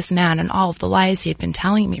intertwined with this man and all of the lies he had been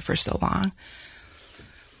telling me for so long.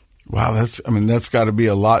 Wow, that's got to be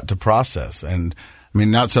a lot to process. And I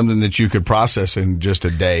mean, not something that you could process in just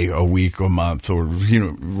a day, a week, a month, or,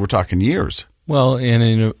 we're talking years. Well,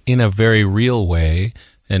 and in a very real way,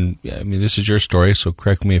 and I mean, this is your story, so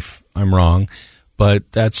correct me if I'm wrong, but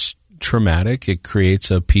that's traumatic. It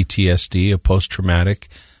creates a PTSD, a post-traumatic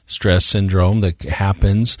stress syndrome that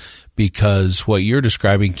happens because what you're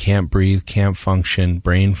describing, can't breathe, can't function,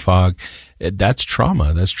 brain fog, that's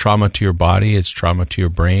trauma. That's trauma to your body, it's trauma to your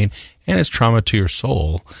brain, and it's trauma to your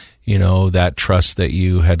soul. You know, that trust that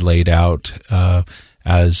you had laid out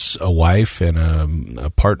as a wife and a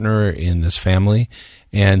partner in this family.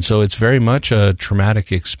 And so it's very much a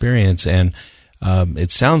traumatic experience. And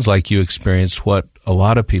it sounds like you experienced what a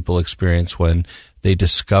lot of people experience when they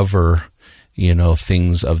discover, you know,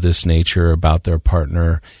 things of this nature about their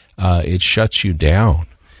partner. It shuts you down.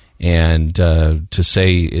 And to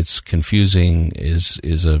say it's confusing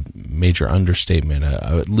is a major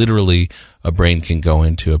understatement. Literally, a brain can go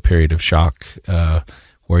into a period of shock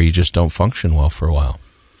where you just don't function well for a while.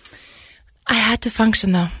 I had to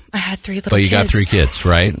function, though. I had 3 little kids. But you got 3 kids,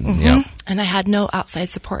 right? Mm-hmm. Yeah. And I had no outside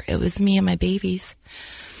support. It was me and my babies.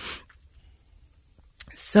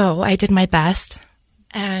 So I did my best,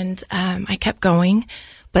 and I kept going.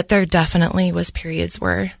 But there definitely was periods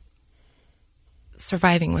where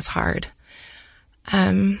surviving was hard.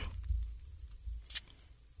 I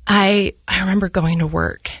remember going to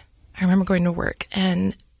work.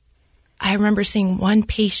 And I remember seeing one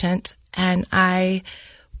patient, and I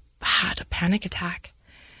had a panic attack.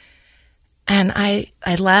 And I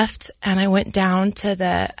left, and I went down to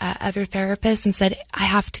the other therapist and said, I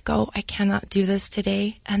have to go. I cannot do this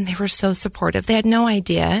today. And they were so supportive. They had no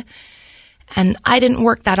idea. And I didn't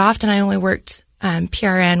work that often. I only worked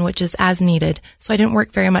PRN, which is as needed. So I didn't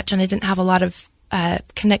work very much, and I didn't have a lot of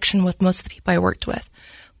connection with most of the people I worked with.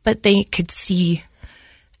 But they could see,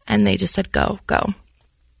 and they just said, go.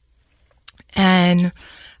 And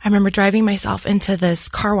I remember driving myself into this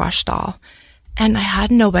car wash stall, and I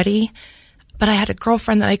had nobody, but I had a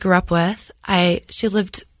girlfriend that I grew up with. She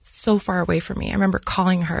lived so far away from me. I remember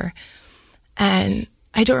calling her, and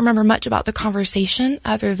I don't remember much about the conversation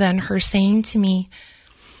other than her saying to me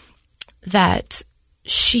that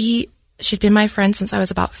she'd been my friend since I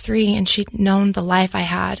was about 3, and she'd known the life I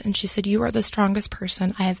had. And she said, you are the strongest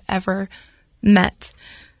person I have ever met.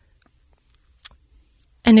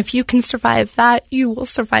 And if you can survive that, you will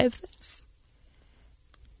survive this.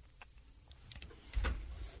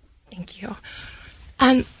 Thank you.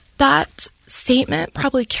 And that statement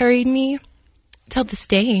probably carried me till this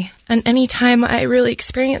day. And anytime I really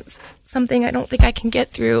experience something I don't think I can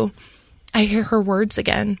get through, I hear her words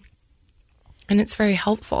again. And it's very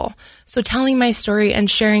helpful. So telling my story and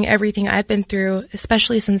sharing everything I've been through,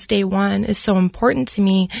 especially since day one, is so important to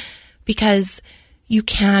me because you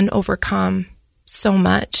can overcome so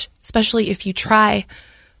much, especially if you try.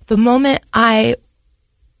 The moment I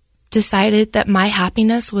decided that my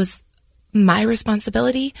happiness was my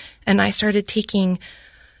responsibility, and I started taking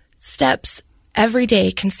steps every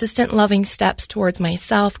day, consistent loving steps towards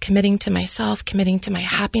myself, committing to my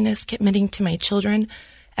happiness, committing to my children,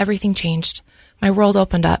 everything changed. My world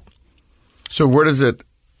opened up. So where's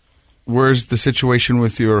the situation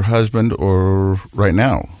with your husband or right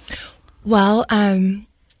now? Well,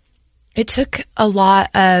 it took a lot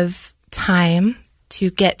of time to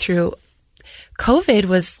get through. COVID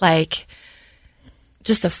was like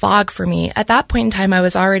just a fog for me. At that point in time, I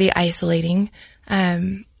was already isolating.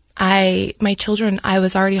 My children, I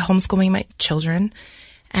was already homeschooling my children,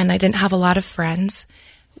 and I didn't have a lot of friends.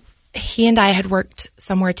 He and I had worked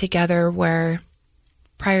somewhere together where,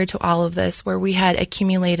 prior to all of this, where we had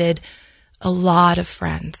accumulated a lot of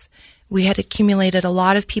friends. We had accumulated a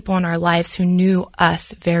lot of people in our lives who knew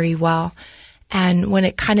us very well. And when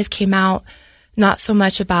it kind of came out, not so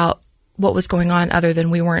much about what was going on other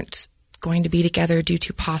than we weren't going to be together due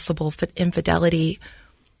to possible infidelity,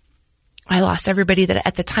 I lost everybody that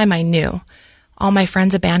at the time I knew. All my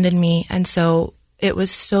friends abandoned me. And so it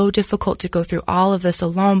was so difficult to go through all of this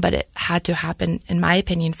alone, but it had to happen, in my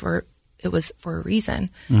opinion, it was for a reason.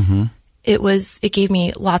 Mm-hmm. It gave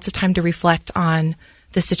me lots of time to reflect on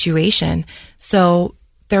the situation. So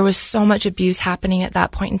there was so much abuse happening at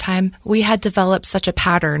that point in time. We had developed such a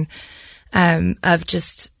pattern of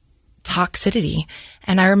just toxicity.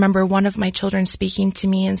 And I remember one of my children speaking to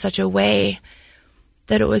me in such a way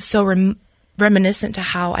that it was so reminiscent to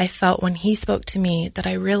how I felt when he spoke to me, that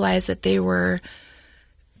I realized that they were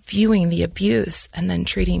viewing the abuse and then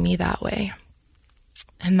treating me that way.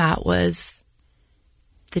 And that was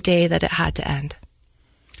the day that it had to end.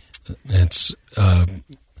 It's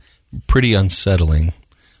pretty unsettling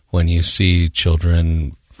when you see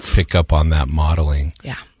children pick up on that modeling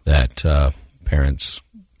that parents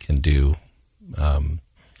can do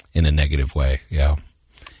in a negative way. Yeah.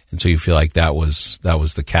 And so you feel like that was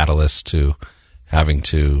the catalyst to having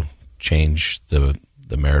to change the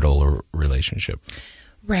marital relationship.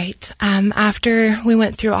 Right. After we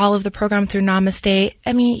went through all of the program through Namaste,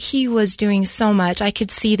 I mean, he was doing so much. I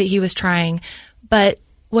could see that he was trying, but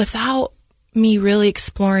without me really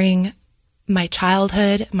exploring my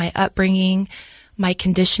childhood, my upbringing, my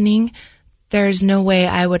conditioning, there's no way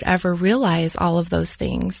I would ever realize all of those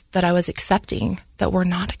things that I was accepting that were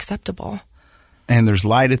not acceptable. And there's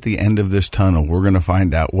light at the end of this tunnel. We're going to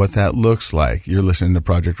find out what that looks like. You're listening to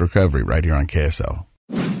Project Recovery right here on KSL.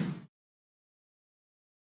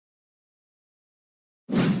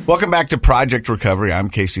 Welcome back to Project Recovery. I'm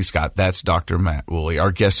Casey Scott. That's Dr. Matt Woolley.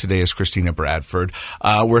 Our guest today is Christina Bradford.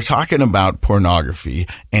 We're talking about pornography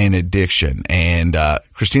and addiction. And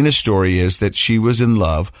Christina's story is that she was in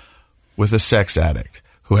love with a sex addict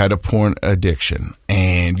who had a porn addiction.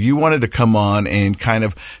 And you wanted to come on and kind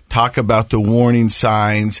of talk about the warning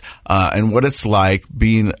signs and what it's like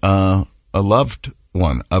being a loved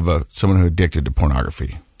one of someone who addicted to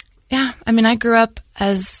pornography. Yeah. I mean, I grew up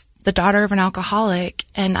as the daughter of an alcoholic,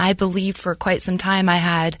 and I believed for quite some time I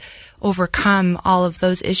had overcome all of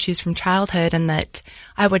those issues from childhood and that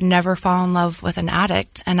I would never fall in love with an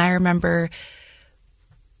addict. And I remember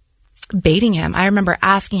baiting him. I remember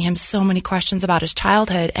asking him so many questions about his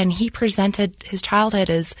childhood, and he presented his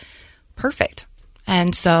childhood as perfect.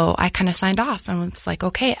 And so I kind of signed off and was like,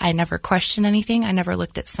 okay, I never questioned anything. I never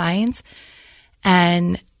looked at signs.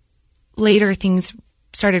 And later things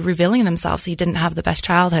started revealing themselves. He didn't have the best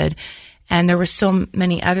childhood. And there were so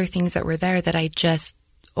many other things that were there that I just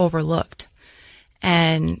overlooked.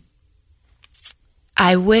 And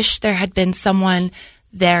I wish there had been someone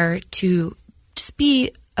there to just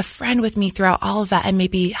be a friend with me throughout all of that and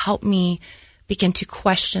maybe help me begin to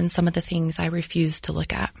question some of the things I refused to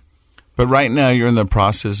look at. But right now you're in the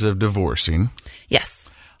process of divorcing. Yes,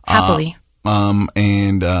 happily.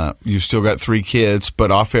 And you've still got 3 kids, but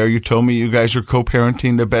off air you told me you guys are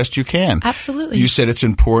co-parenting the best you can. Absolutely. You said it's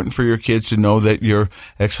important for your kids to know that your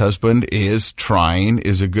ex-husband is trying,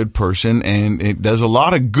 is a good person, and it does a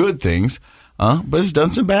lot of good things, but it's done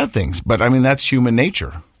some bad things. But I mean, that's human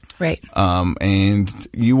nature. Right. And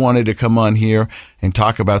you wanted to come on here and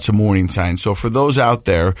talk about some warning signs. So for those out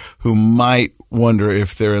there who might wonder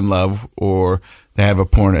if they're in love or they have a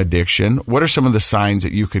porn addiction, what are some of the signs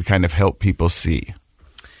that you could kind of help people see?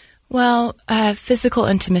 Well, physical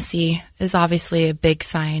intimacy is obviously a big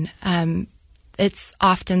sign. It's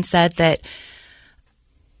often said that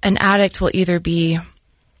an addict will either be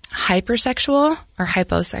hypersexual or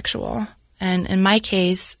hyposexual. And in my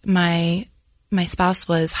case, my spouse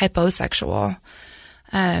was hyposexual.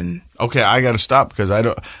 Okay, I got to stop because I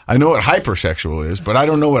know what hypersexual is, but I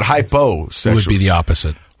don't know what hyposexual. It would be the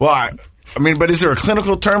opposite. Well, I mean, but is there a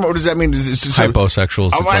clinical term? What does that mean? Hyposexual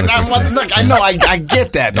is look, I know, I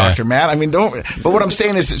get that, Dr. Matt. I mean, but what I'm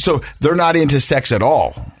saying is, so they're not into sex at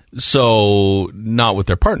all. So not with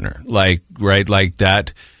their partner, like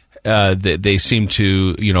that. They seem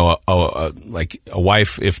to, like a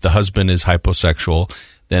wife, if the husband is hyposexual,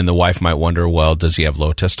 then the wife might wonder, well, does he have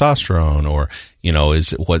low testosterone, or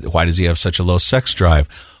why does he have such a low sex drive?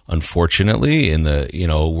 Unfortunately,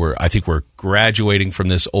 I think we're graduating from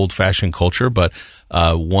this old-fashioned culture, but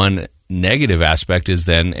one negative aspect is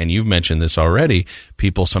then, and you've mentioned this already,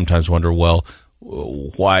 people sometimes wonder, well,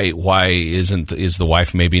 why is the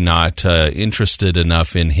wife maybe not interested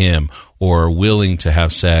enough in him or willing to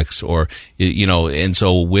have sex, or and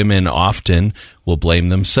so women often will blame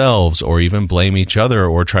themselves or even blame each other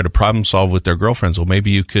or try to problem solve with their girlfriends. Well,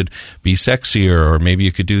 maybe you could be sexier, or maybe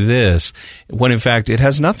you could do this, when in fact it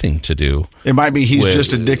has nothing to do. It might be he's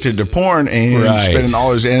just addicted to porn and spending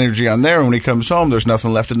all his energy on there. When he comes home, there's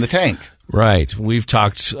nothing left in the tank. Right. We've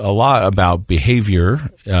talked a lot about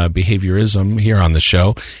behaviorism here on the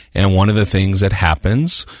show, and one of the things that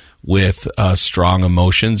happens with strong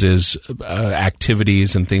emotions is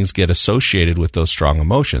activities and things get associated with those strong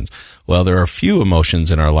emotions. Well, there are few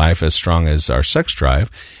emotions in our life as strong as our sex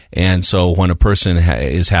drive, and so when a person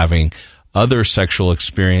is having other sexual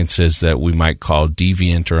experiences that we might call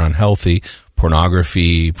deviant or unhealthy,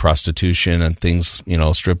 pornography, prostitution, and things,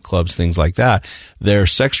 strip clubs, things like that, their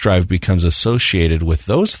sex drive becomes associated with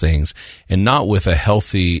those things and not with a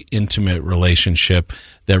healthy, intimate relationship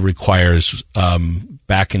that requires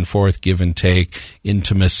back and forth, give and take,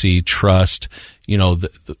 intimacy, trust.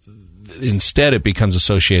 Instead, it becomes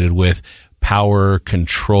associated with power,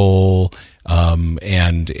 control,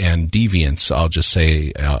 and deviance. I'll just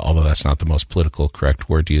say, although that's not the most political correct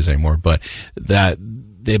word to use anymore, but that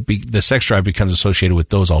the sex drive becomes associated with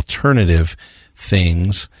those alternative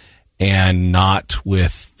things and not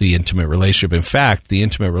with the intimate relationship. In fact, the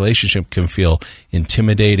intimate relationship can feel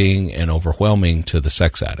intimidating and overwhelming to the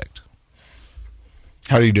sex addict.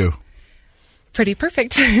 How do you do? Pretty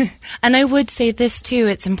perfect. And I would say this too,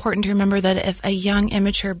 it's important to remember that if a young,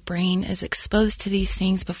 immature brain is exposed to these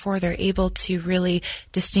things before they're able to really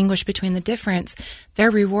distinguish between the difference, their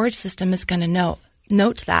reward system is going to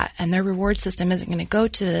note that, and their reward system isn't going to go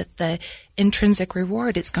to the intrinsic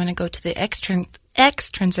reward, it's going to go to the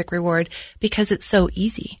extrinsic reward because it's so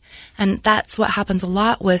easy. And that's what happens a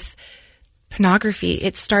lot with pornography.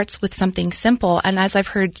 It starts with something simple, and as I've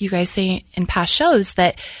heard you guys say in past shows,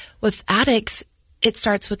 that with addicts, it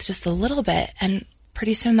starts with just a little bit, and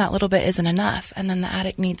pretty soon that little bit isn't enough, and then the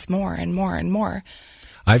addict needs more and more and more.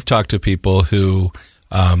 I've talked to people who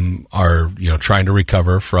are trying to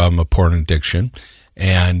recover from a porn addiction,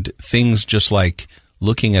 and things just like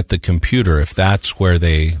looking at the computer, if that's where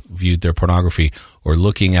they viewed their pornography, or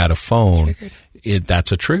looking at a phone,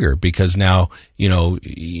 that's a trigger, because now,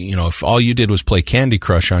 if all you did was play Candy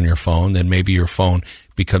Crush on your phone, then maybe your phone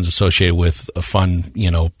becomes associated with a fun,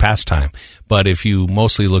 pastime. But if you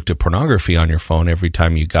mostly looked at pornography on your phone every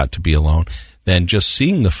time you got to be alone, then just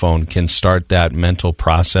seeing the phone can start that mental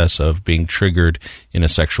process of being triggered in a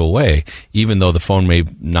sexual way, even though the phone may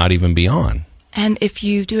not even be on. And if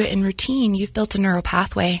you do it in routine, you've built a neural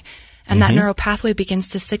pathway, and that neural pathway begins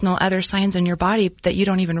to signal other signs in your body that you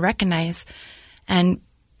don't even recognize. And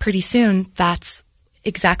pretty soon, that's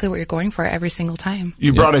exactly what you're going for every single time.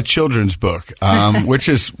 You brought a children's book, which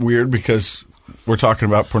is weird because we're talking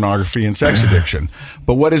about pornography and sex addiction.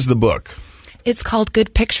 But what is the book? It's called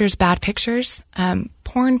Good Pictures, Bad Pictures,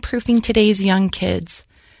 Porn Proofing Today's Young Kids.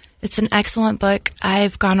 It's an excellent book.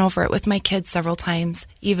 I've gone over it with my kids several times,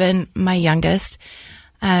 even my youngest.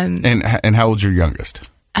 And how old's your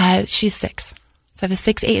youngest? She's 6. So I have a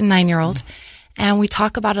 6, 8, and 9-year-old. And we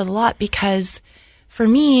talk about it a lot because for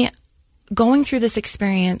me, going through this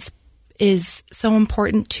experience is so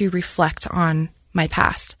important to reflect on my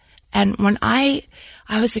past. And when I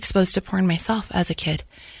was exposed to porn myself as a kid,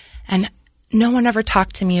 and no one ever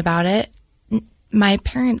talked to me about it. My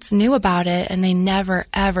parents knew about it, and they never,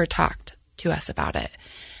 ever talked to us about it.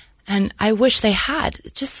 And I wish they had.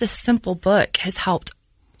 Just this simple book has helped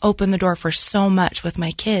open the door for so much with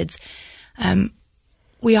my kids.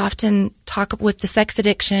 We often talk with the sex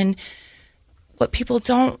addiction. What people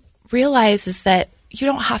don't realize is that you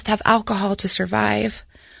don't have to have alcohol to survive,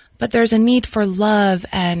 but there's a need for love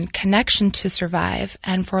and connection to survive.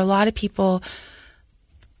 And for a lot of people,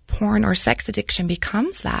 porn or sex addiction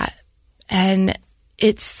becomes that. And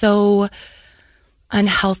it's so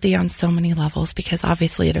unhealthy on so many levels because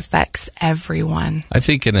obviously it affects everyone. I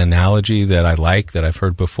think an analogy that I like that I've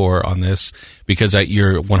heard before on this, because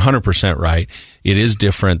you're 100% right, it is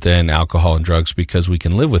different than alcohol and drugs because we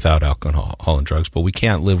can live without alcohol and drugs, but we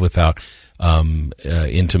can't live without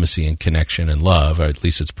intimacy and connection and love, or at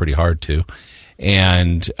least it's pretty hard to.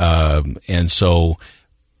 And so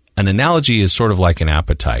an analogy is sort of like an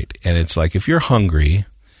appetite. And it's like if you're hungry,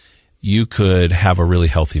 you could have a really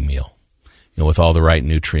healthy meal, with all the right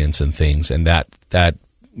nutrients and things. And that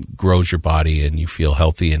grows your body and you feel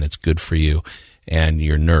healthy and it's good for you and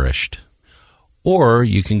you're nourished. Or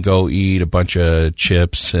you can go eat a bunch of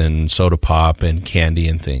chips and soda pop and candy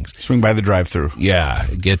and things. Swing by the drive-thru. Yeah,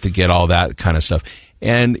 get all that kind of stuff.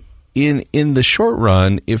 And in the short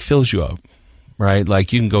run, it fills you up. Right?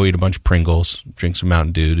 Like you can go eat a bunch of Pringles, drink some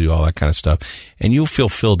Mountain Dew, do all that kind of stuff, and you'll feel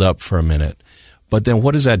filled up for a minute. But then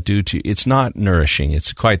what does that do to you? It's not nourishing.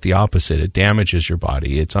 It's quite the opposite. It damages your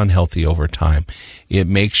body. It's unhealthy over time. It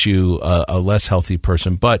makes you a less healthy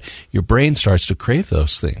person, but your brain starts to crave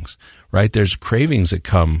those things, right? There's cravings that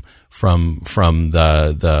come from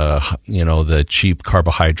the cheap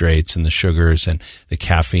carbohydrates and the sugars and the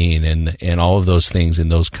caffeine and all of those things in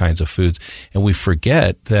those kinds of foods. And we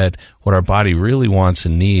forget that what our body really wants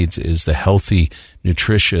and needs is the healthy,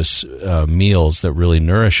 nutritious meals that really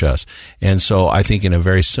nourish us. And so I think in a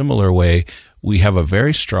very similar way, we have a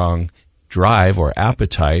very strong drive or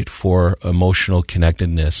appetite for emotional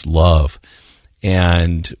connectedness, love.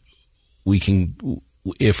 And we can,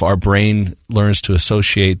 if our brain learns to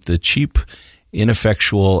associate the cheap,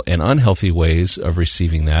 ineffectual, and unhealthy ways of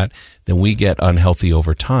receiving that, then we get unhealthy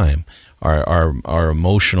over time. Our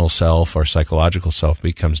emotional self, our psychological self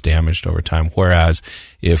becomes damaged over time. Whereas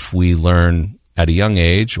if we learn at a young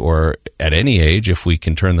age or at any age, if we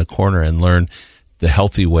can turn the corner and learn the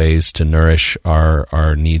healthy ways to nourish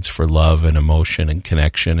our needs for love and emotion and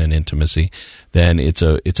connection and intimacy, then it's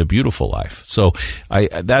a beautiful life. So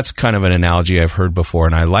that's kind of an analogy I've heard before,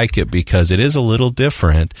 and I like it because it is a little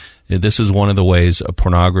different. This is one of the ways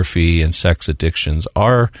pornography and sex addictions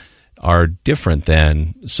are different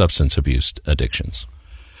than substance abuse addictions.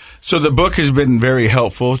 So the book has been very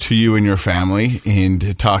helpful to you and your family in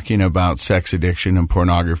talking about sex addiction and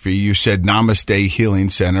pornography. You said Namaste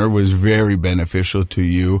Healing Center was very beneficial to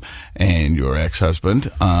you and your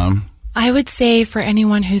ex-husband. I would say for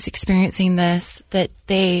anyone who's experiencing this that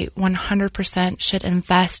they 100% should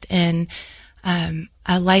invest in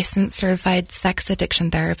a licensed certified sex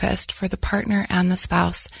addiction therapist for the partner and the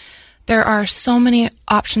spouse. There are so many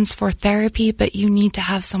options for therapy, but you need to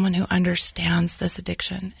have someone who understands this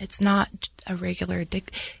addiction. It's not a regular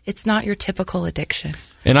it's not your typical addiction.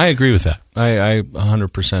 And I agree with that. I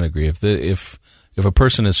 100% agree. If a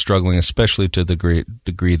person is struggling, especially to the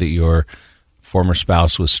degree that your former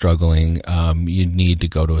spouse was struggling, you need to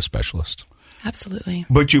go to a specialist. Absolutely.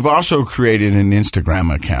 But you've also created an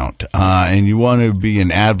Instagram account, and you want to be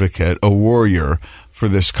an advocate, a warrior for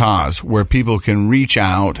this cause, where people can reach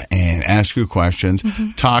out and ask you questions,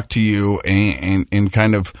 talk to you, and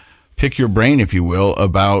kind of pick your brain, if you will,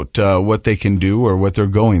 about what they can do or what they're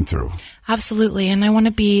going through. Absolutely. And I want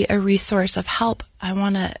to be a resource of help. I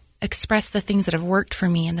want to express the things that have worked for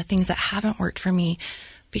me and the things that haven't worked for me,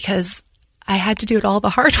 because I had to do it all the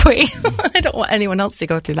hard way. I don't want anyone else to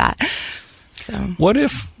go through that. So, what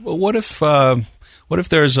if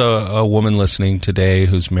there's a woman listening today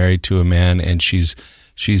who's married to a man and she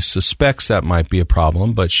suspects that might be a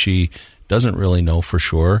problem, but she doesn't really know for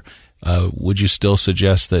sure? Would you still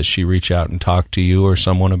suggest that she reach out and talk to you or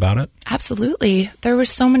someone about it? Absolutely. There were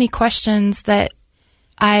so many questions that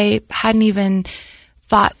I hadn't even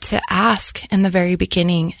thought to ask in the very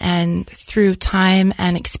beginning, and through time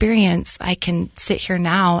and experience, I can sit here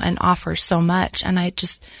now and offer so much, and I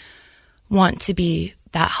just want to be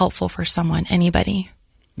that helpful for someone, anybody.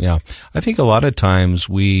 Yeah. I think a lot of times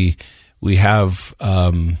we have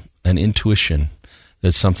an intuition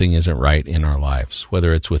that something isn't right in our lives,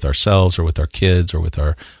 whether it's with ourselves or with our kids or with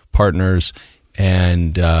our partners,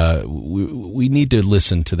 and we need to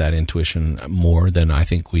listen to that intuition more than I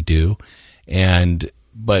think we do.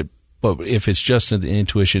 But if it's just an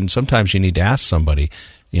intuition, sometimes you need to ask somebody,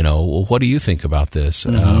 well, what do you think about this?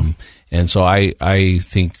 And so I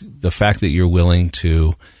think the fact that you're willing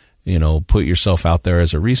to, put yourself out there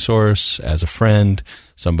as a resource, as a friend,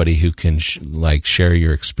 somebody who can share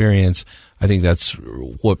your experience, I think that's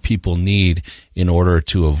what people need in order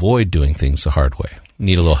to avoid doing things the hard way.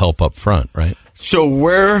 Need a little help up front, right? So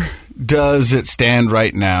where does it stand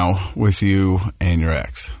right now with you and your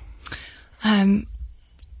ex?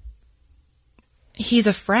 He's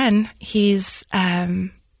a friend. He's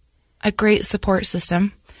a great support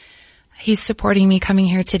system. He's supporting me coming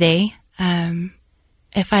here today.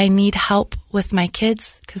 If I need help with my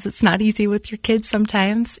kids, because it's not easy with your kids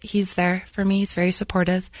sometimes, he's there for me. He's very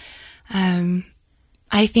supportive.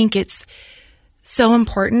 I think it's so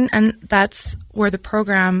important, and that's where the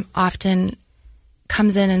program often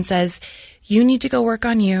comes in and says, you need to go work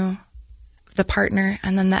on you, the partner,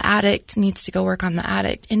 and then the addict needs to go work on the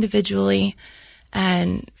addict individually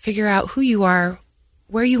and figure out who you are,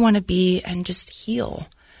 where you want to be, and just heal,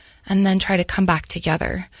 and then try to come back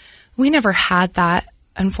together. We never had that,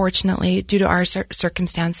 unfortunately, due to our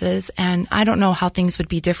circumstances, and I don't know how things would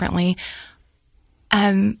be differently.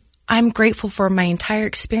 I'm grateful for my entire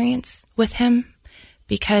experience with him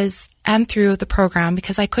and through the program,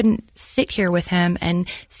 because I couldn't sit here with him and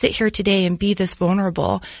sit here today and be this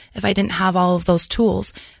vulnerable if I didn't have all of those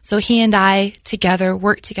tools. So he and I together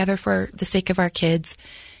work together for the sake of our kids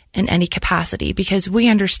in any capacity, because we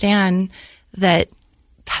understand that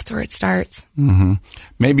that's where it starts. Mm-hmm.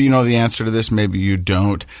 Maybe you know the answer to this, maybe you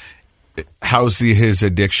don't. How's his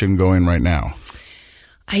addiction going right now?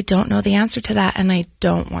 I don't know the answer to that, and I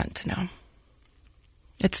don't want to know.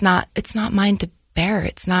 It's not mine to bear.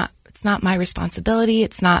 It's not my responsibility.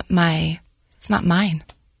 It's not mine.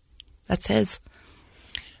 That's his.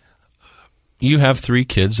 You have 3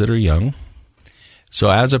 kids that are young.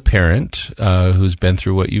 So as a parent who's been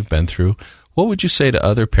through what you've been through, what would you say to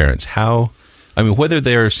other parents? Whether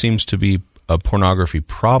there seems to be a pornography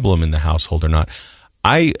problem in the household or not,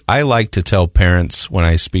 I like to tell parents when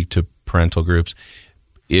I speak to parental groups,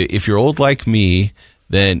 if you're old like me,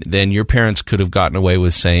 then your parents could have gotten away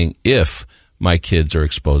with saying, if my kids are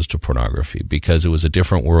exposed to pornography, because it was a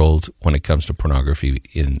different world when it comes to pornography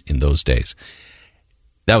in those days.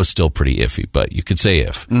 That was still pretty iffy, but you could say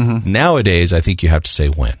if. Mm-hmm. Nowadays, I think you have to say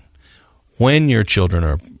when. When your children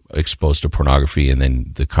are exposed to pornography, and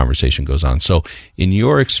then the conversation goes on. So in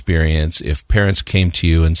your experience, if parents came to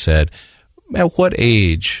you and said, at what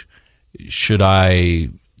age should I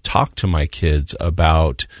talk to my kids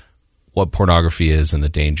about what pornography is and the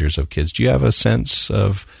dangers of kids? Do you have a sense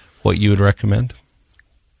of what you would recommend?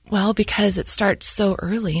 Well, because it starts so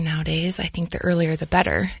early nowadays, I think the earlier the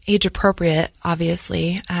better. Age appropriate,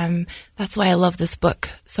 obviously. That's why I love this book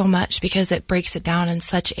so much, because it breaks it down in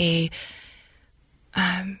such a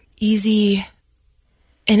easy,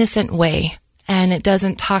 innocent way. And it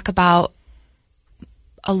doesn't talk about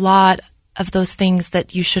a lot of those things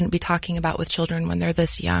that you shouldn't be talking about with children when they're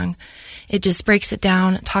this young. It just breaks it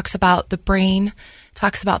down. It talks about the brain,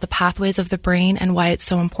 talks about the pathways of the brain and why it's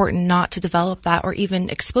so important not to develop that or even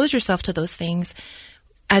expose yourself to those things.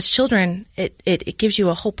 As children, it gives you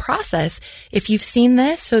a whole process. If you've seen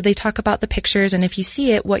this, so they talk about the pictures, and if you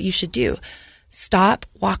see it, what you should do. Stop,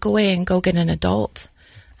 walk away, and go get an adult.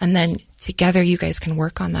 And then together you guys can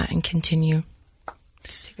work on that and continue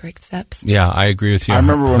to take the right steps. Yeah, I agree with you. I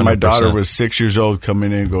remember when 100%. my daughter was 6 years old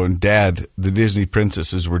coming in and going, Dad, the Disney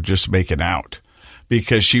princesses were just making out.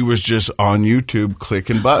 Because she was just on YouTube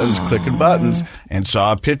clicking buttons, and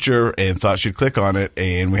saw a picture and thought she'd click on it,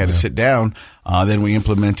 and we had to sit down. Then we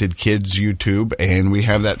implemented kids YouTube, and we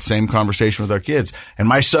have that same conversation with our kids. And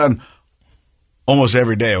my son, almost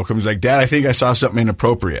every day, will come and like, Dad, I think I saw something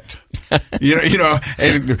inappropriate. you know,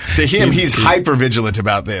 and to him, he's hyper vigilant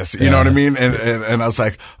about this. You know what I mean? And I was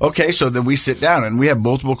like, okay, so then we sit down and we have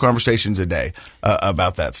multiple conversations a day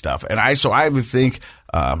about that stuff. And I would think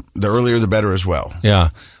the earlier the better as well. Yeah.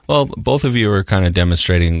 Well, both of you are kind of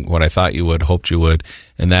demonstrating what I thought you would, hoped you would,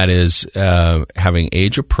 and that is having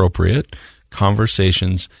age-appropriate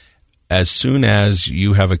conversations as soon as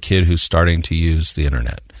you have a kid who's starting to use the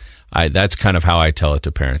internet. That's kind of how I tell it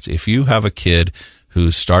to parents. If you have a kid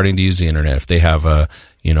who's starting to use the internet, if they have an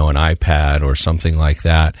iPad or something like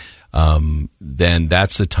that, then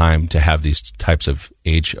that's the time to have these types of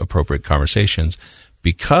age-appropriate conversations,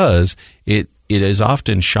 because it is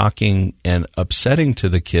often shocking and upsetting to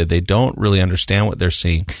the kid. They don't really understand what they're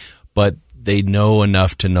seeing, but they know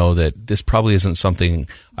enough to know that this probably isn't something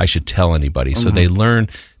I should tell anybody. So they learn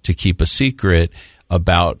to keep a secret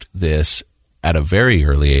about this at a very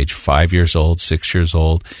early age. 5 years old, 6 years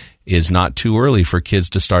old is not too early for kids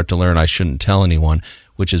to start to learn I shouldn't tell anyone,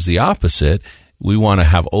 which is the opposite. We want to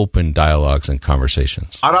have open dialogues and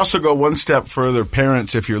conversations. I'd also go one step further.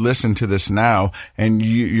 Parents, if you're listening to this now and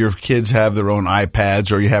your kids have their own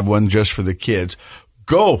iPads or you have one just for the kids,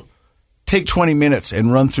 go take 20 minutes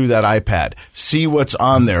and run through that iPad. See what's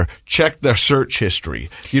on there. Check their search history.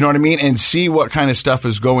 You know what I mean? And see what kind of stuff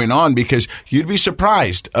is going on, because you'd be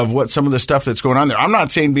surprised of what some of the stuff that's going on there. I'm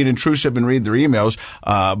not saying being intrusive and read their emails.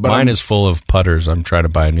 But mine is full of putters. I'm trying to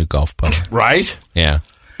buy a new golf putter. Right? Yeah.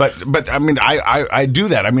 But I mean, I do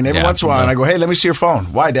that. I mean, every once in a while, and I go, hey, let me see your phone.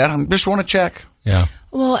 Why, Dad? I just want to check. Yeah.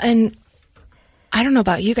 Well, and I don't know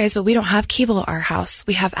about you guys, but we don't have cable at our house.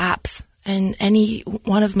 We have apps. And any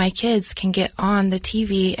one of my kids can get on the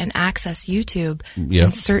TV and access YouTube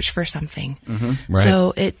and search for something. Mm-hmm. Right.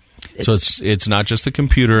 So it's not just the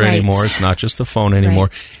computer anymore. It's not just the phone anymore.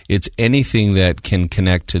 Right. It's anything that can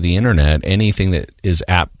connect to the internet, anything that is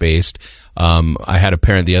app-based. I had a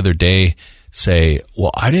parent the other day say,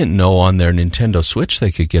 well, I didn't know on their Nintendo Switch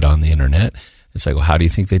they could get on the internet. It's like, well, how do you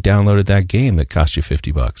think they downloaded that game that cost you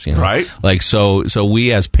 $50? You know? Right. Like, so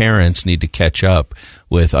we as parents need to catch up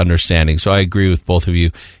with understanding. So I agree with both of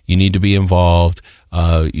you. You need to be involved.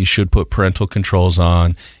 You should put parental controls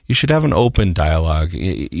on. You should have an open dialogue.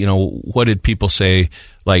 You know, what did people say?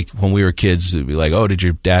 Like when we were kids, it'd be like, oh, did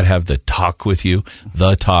your dad have the talk with you?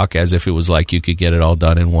 The talk, as if it was like you could get it all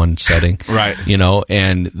done in one setting. Right. You know,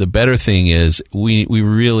 and the better thing is we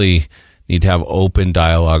really need to have open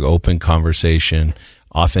dialogue, open conversation,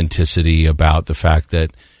 authenticity about the fact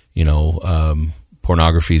that, you know,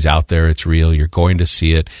 pornography is out there. It's real. You're going to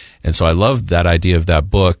see it. And so I love that idea of that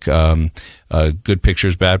book, Good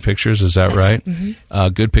Pictures, Bad Pictures. Is that yes. right?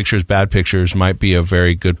 Mm-hmm. Good Pictures, Bad Pictures might be a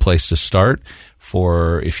very good place to start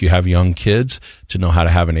for if you have young kids to know how to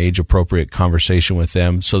have an age-appropriate conversation with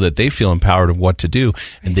them so that they feel empowered of what to do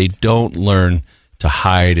and they don't learn to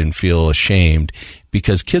hide and feel ashamed,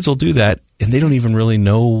 because kids will do that and they don't even really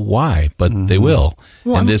know why, but they will.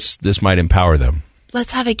 Well, and this might empower them.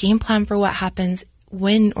 Let's have a game plan for what happens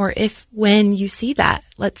when you see that.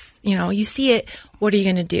 You see it, what are you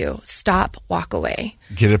going to do? Stop, walk away.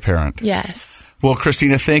 Get a parent. Yes. Well,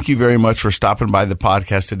 Christina, thank you very much for stopping by the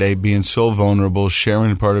podcast today, being so vulnerable,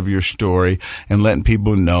 sharing part of your story, and letting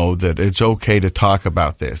people know that it's okay to talk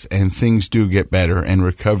about this, and things do get better, and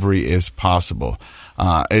recovery is possible.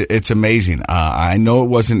 It's amazing. I know it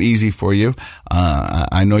wasn't easy for you.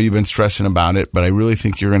 I know you've been stressing about it, but I really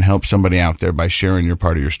think you're going to help somebody out there by sharing your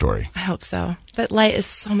part of your story. I hope so. That light is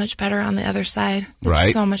so much better on the other side. It's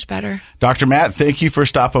right. So much better. Dr. Matt, thank you for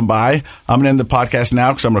stopping by. I'm going to end the podcast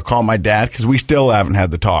now because I'm going to call my dad because we still haven't had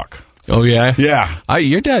the talk. Oh, yeah? Yeah.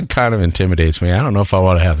 Your dad kind of intimidates me. I don't know if I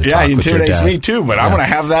want to have the talk he with your intimidates dad. me too, but I'm going to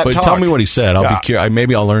have that but talk. Tell me what he said. I'll be curious.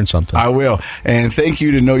 Maybe I'll learn something. I will. And thank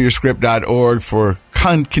you to knowyourscript.org for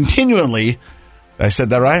continually, I said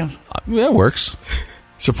that right? Yeah, it works.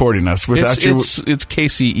 Supporting us. Without it's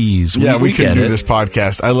KCEs. We can do this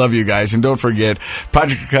podcast. I love you guys. And don't forget,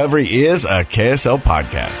 Project Recovery is a KSL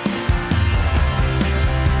podcast.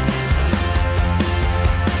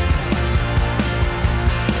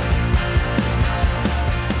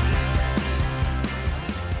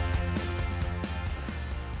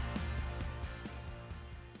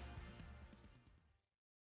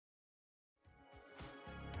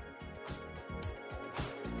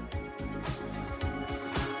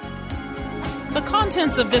 The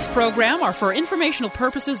contents of this program are for informational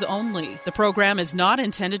purposes only. The program is not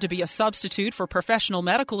intended to be a substitute for professional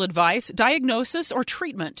medical advice, diagnosis, or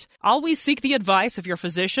treatment. Always seek the advice of your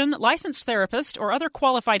physician, licensed therapist, or other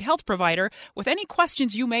qualified health provider with any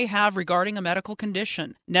questions you may have regarding a medical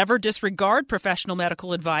condition. Never disregard professional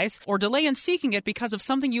medical advice or delay in seeking it because of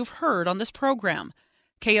something you've heard on this program.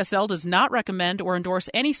 KSL does not recommend or endorse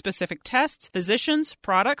any specific tests, physicians,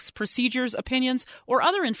 products, procedures, opinions, or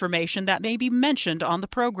other information that may be mentioned on the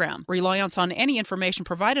program. Reliance on any information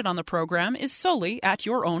provided on the program is solely at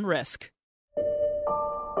your own risk.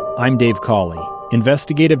 I'm Dave Cawley,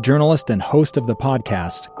 investigative journalist and host of the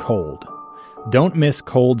podcast Cold. Don't miss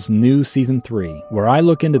Cold's new Season 3, where I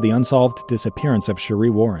look into the unsolved disappearance of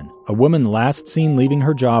Cherie Warren, a woman last seen leaving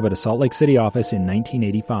her job at a Salt Lake City office in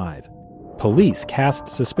 1985. Police cast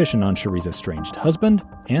suspicion on Cherie's estranged husband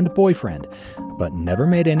and boyfriend, but never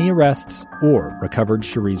made any arrests or recovered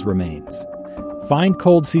Cherie's remains. Find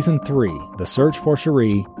Cold Season 3, The Search for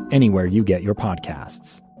Cherie, anywhere you get your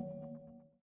podcasts.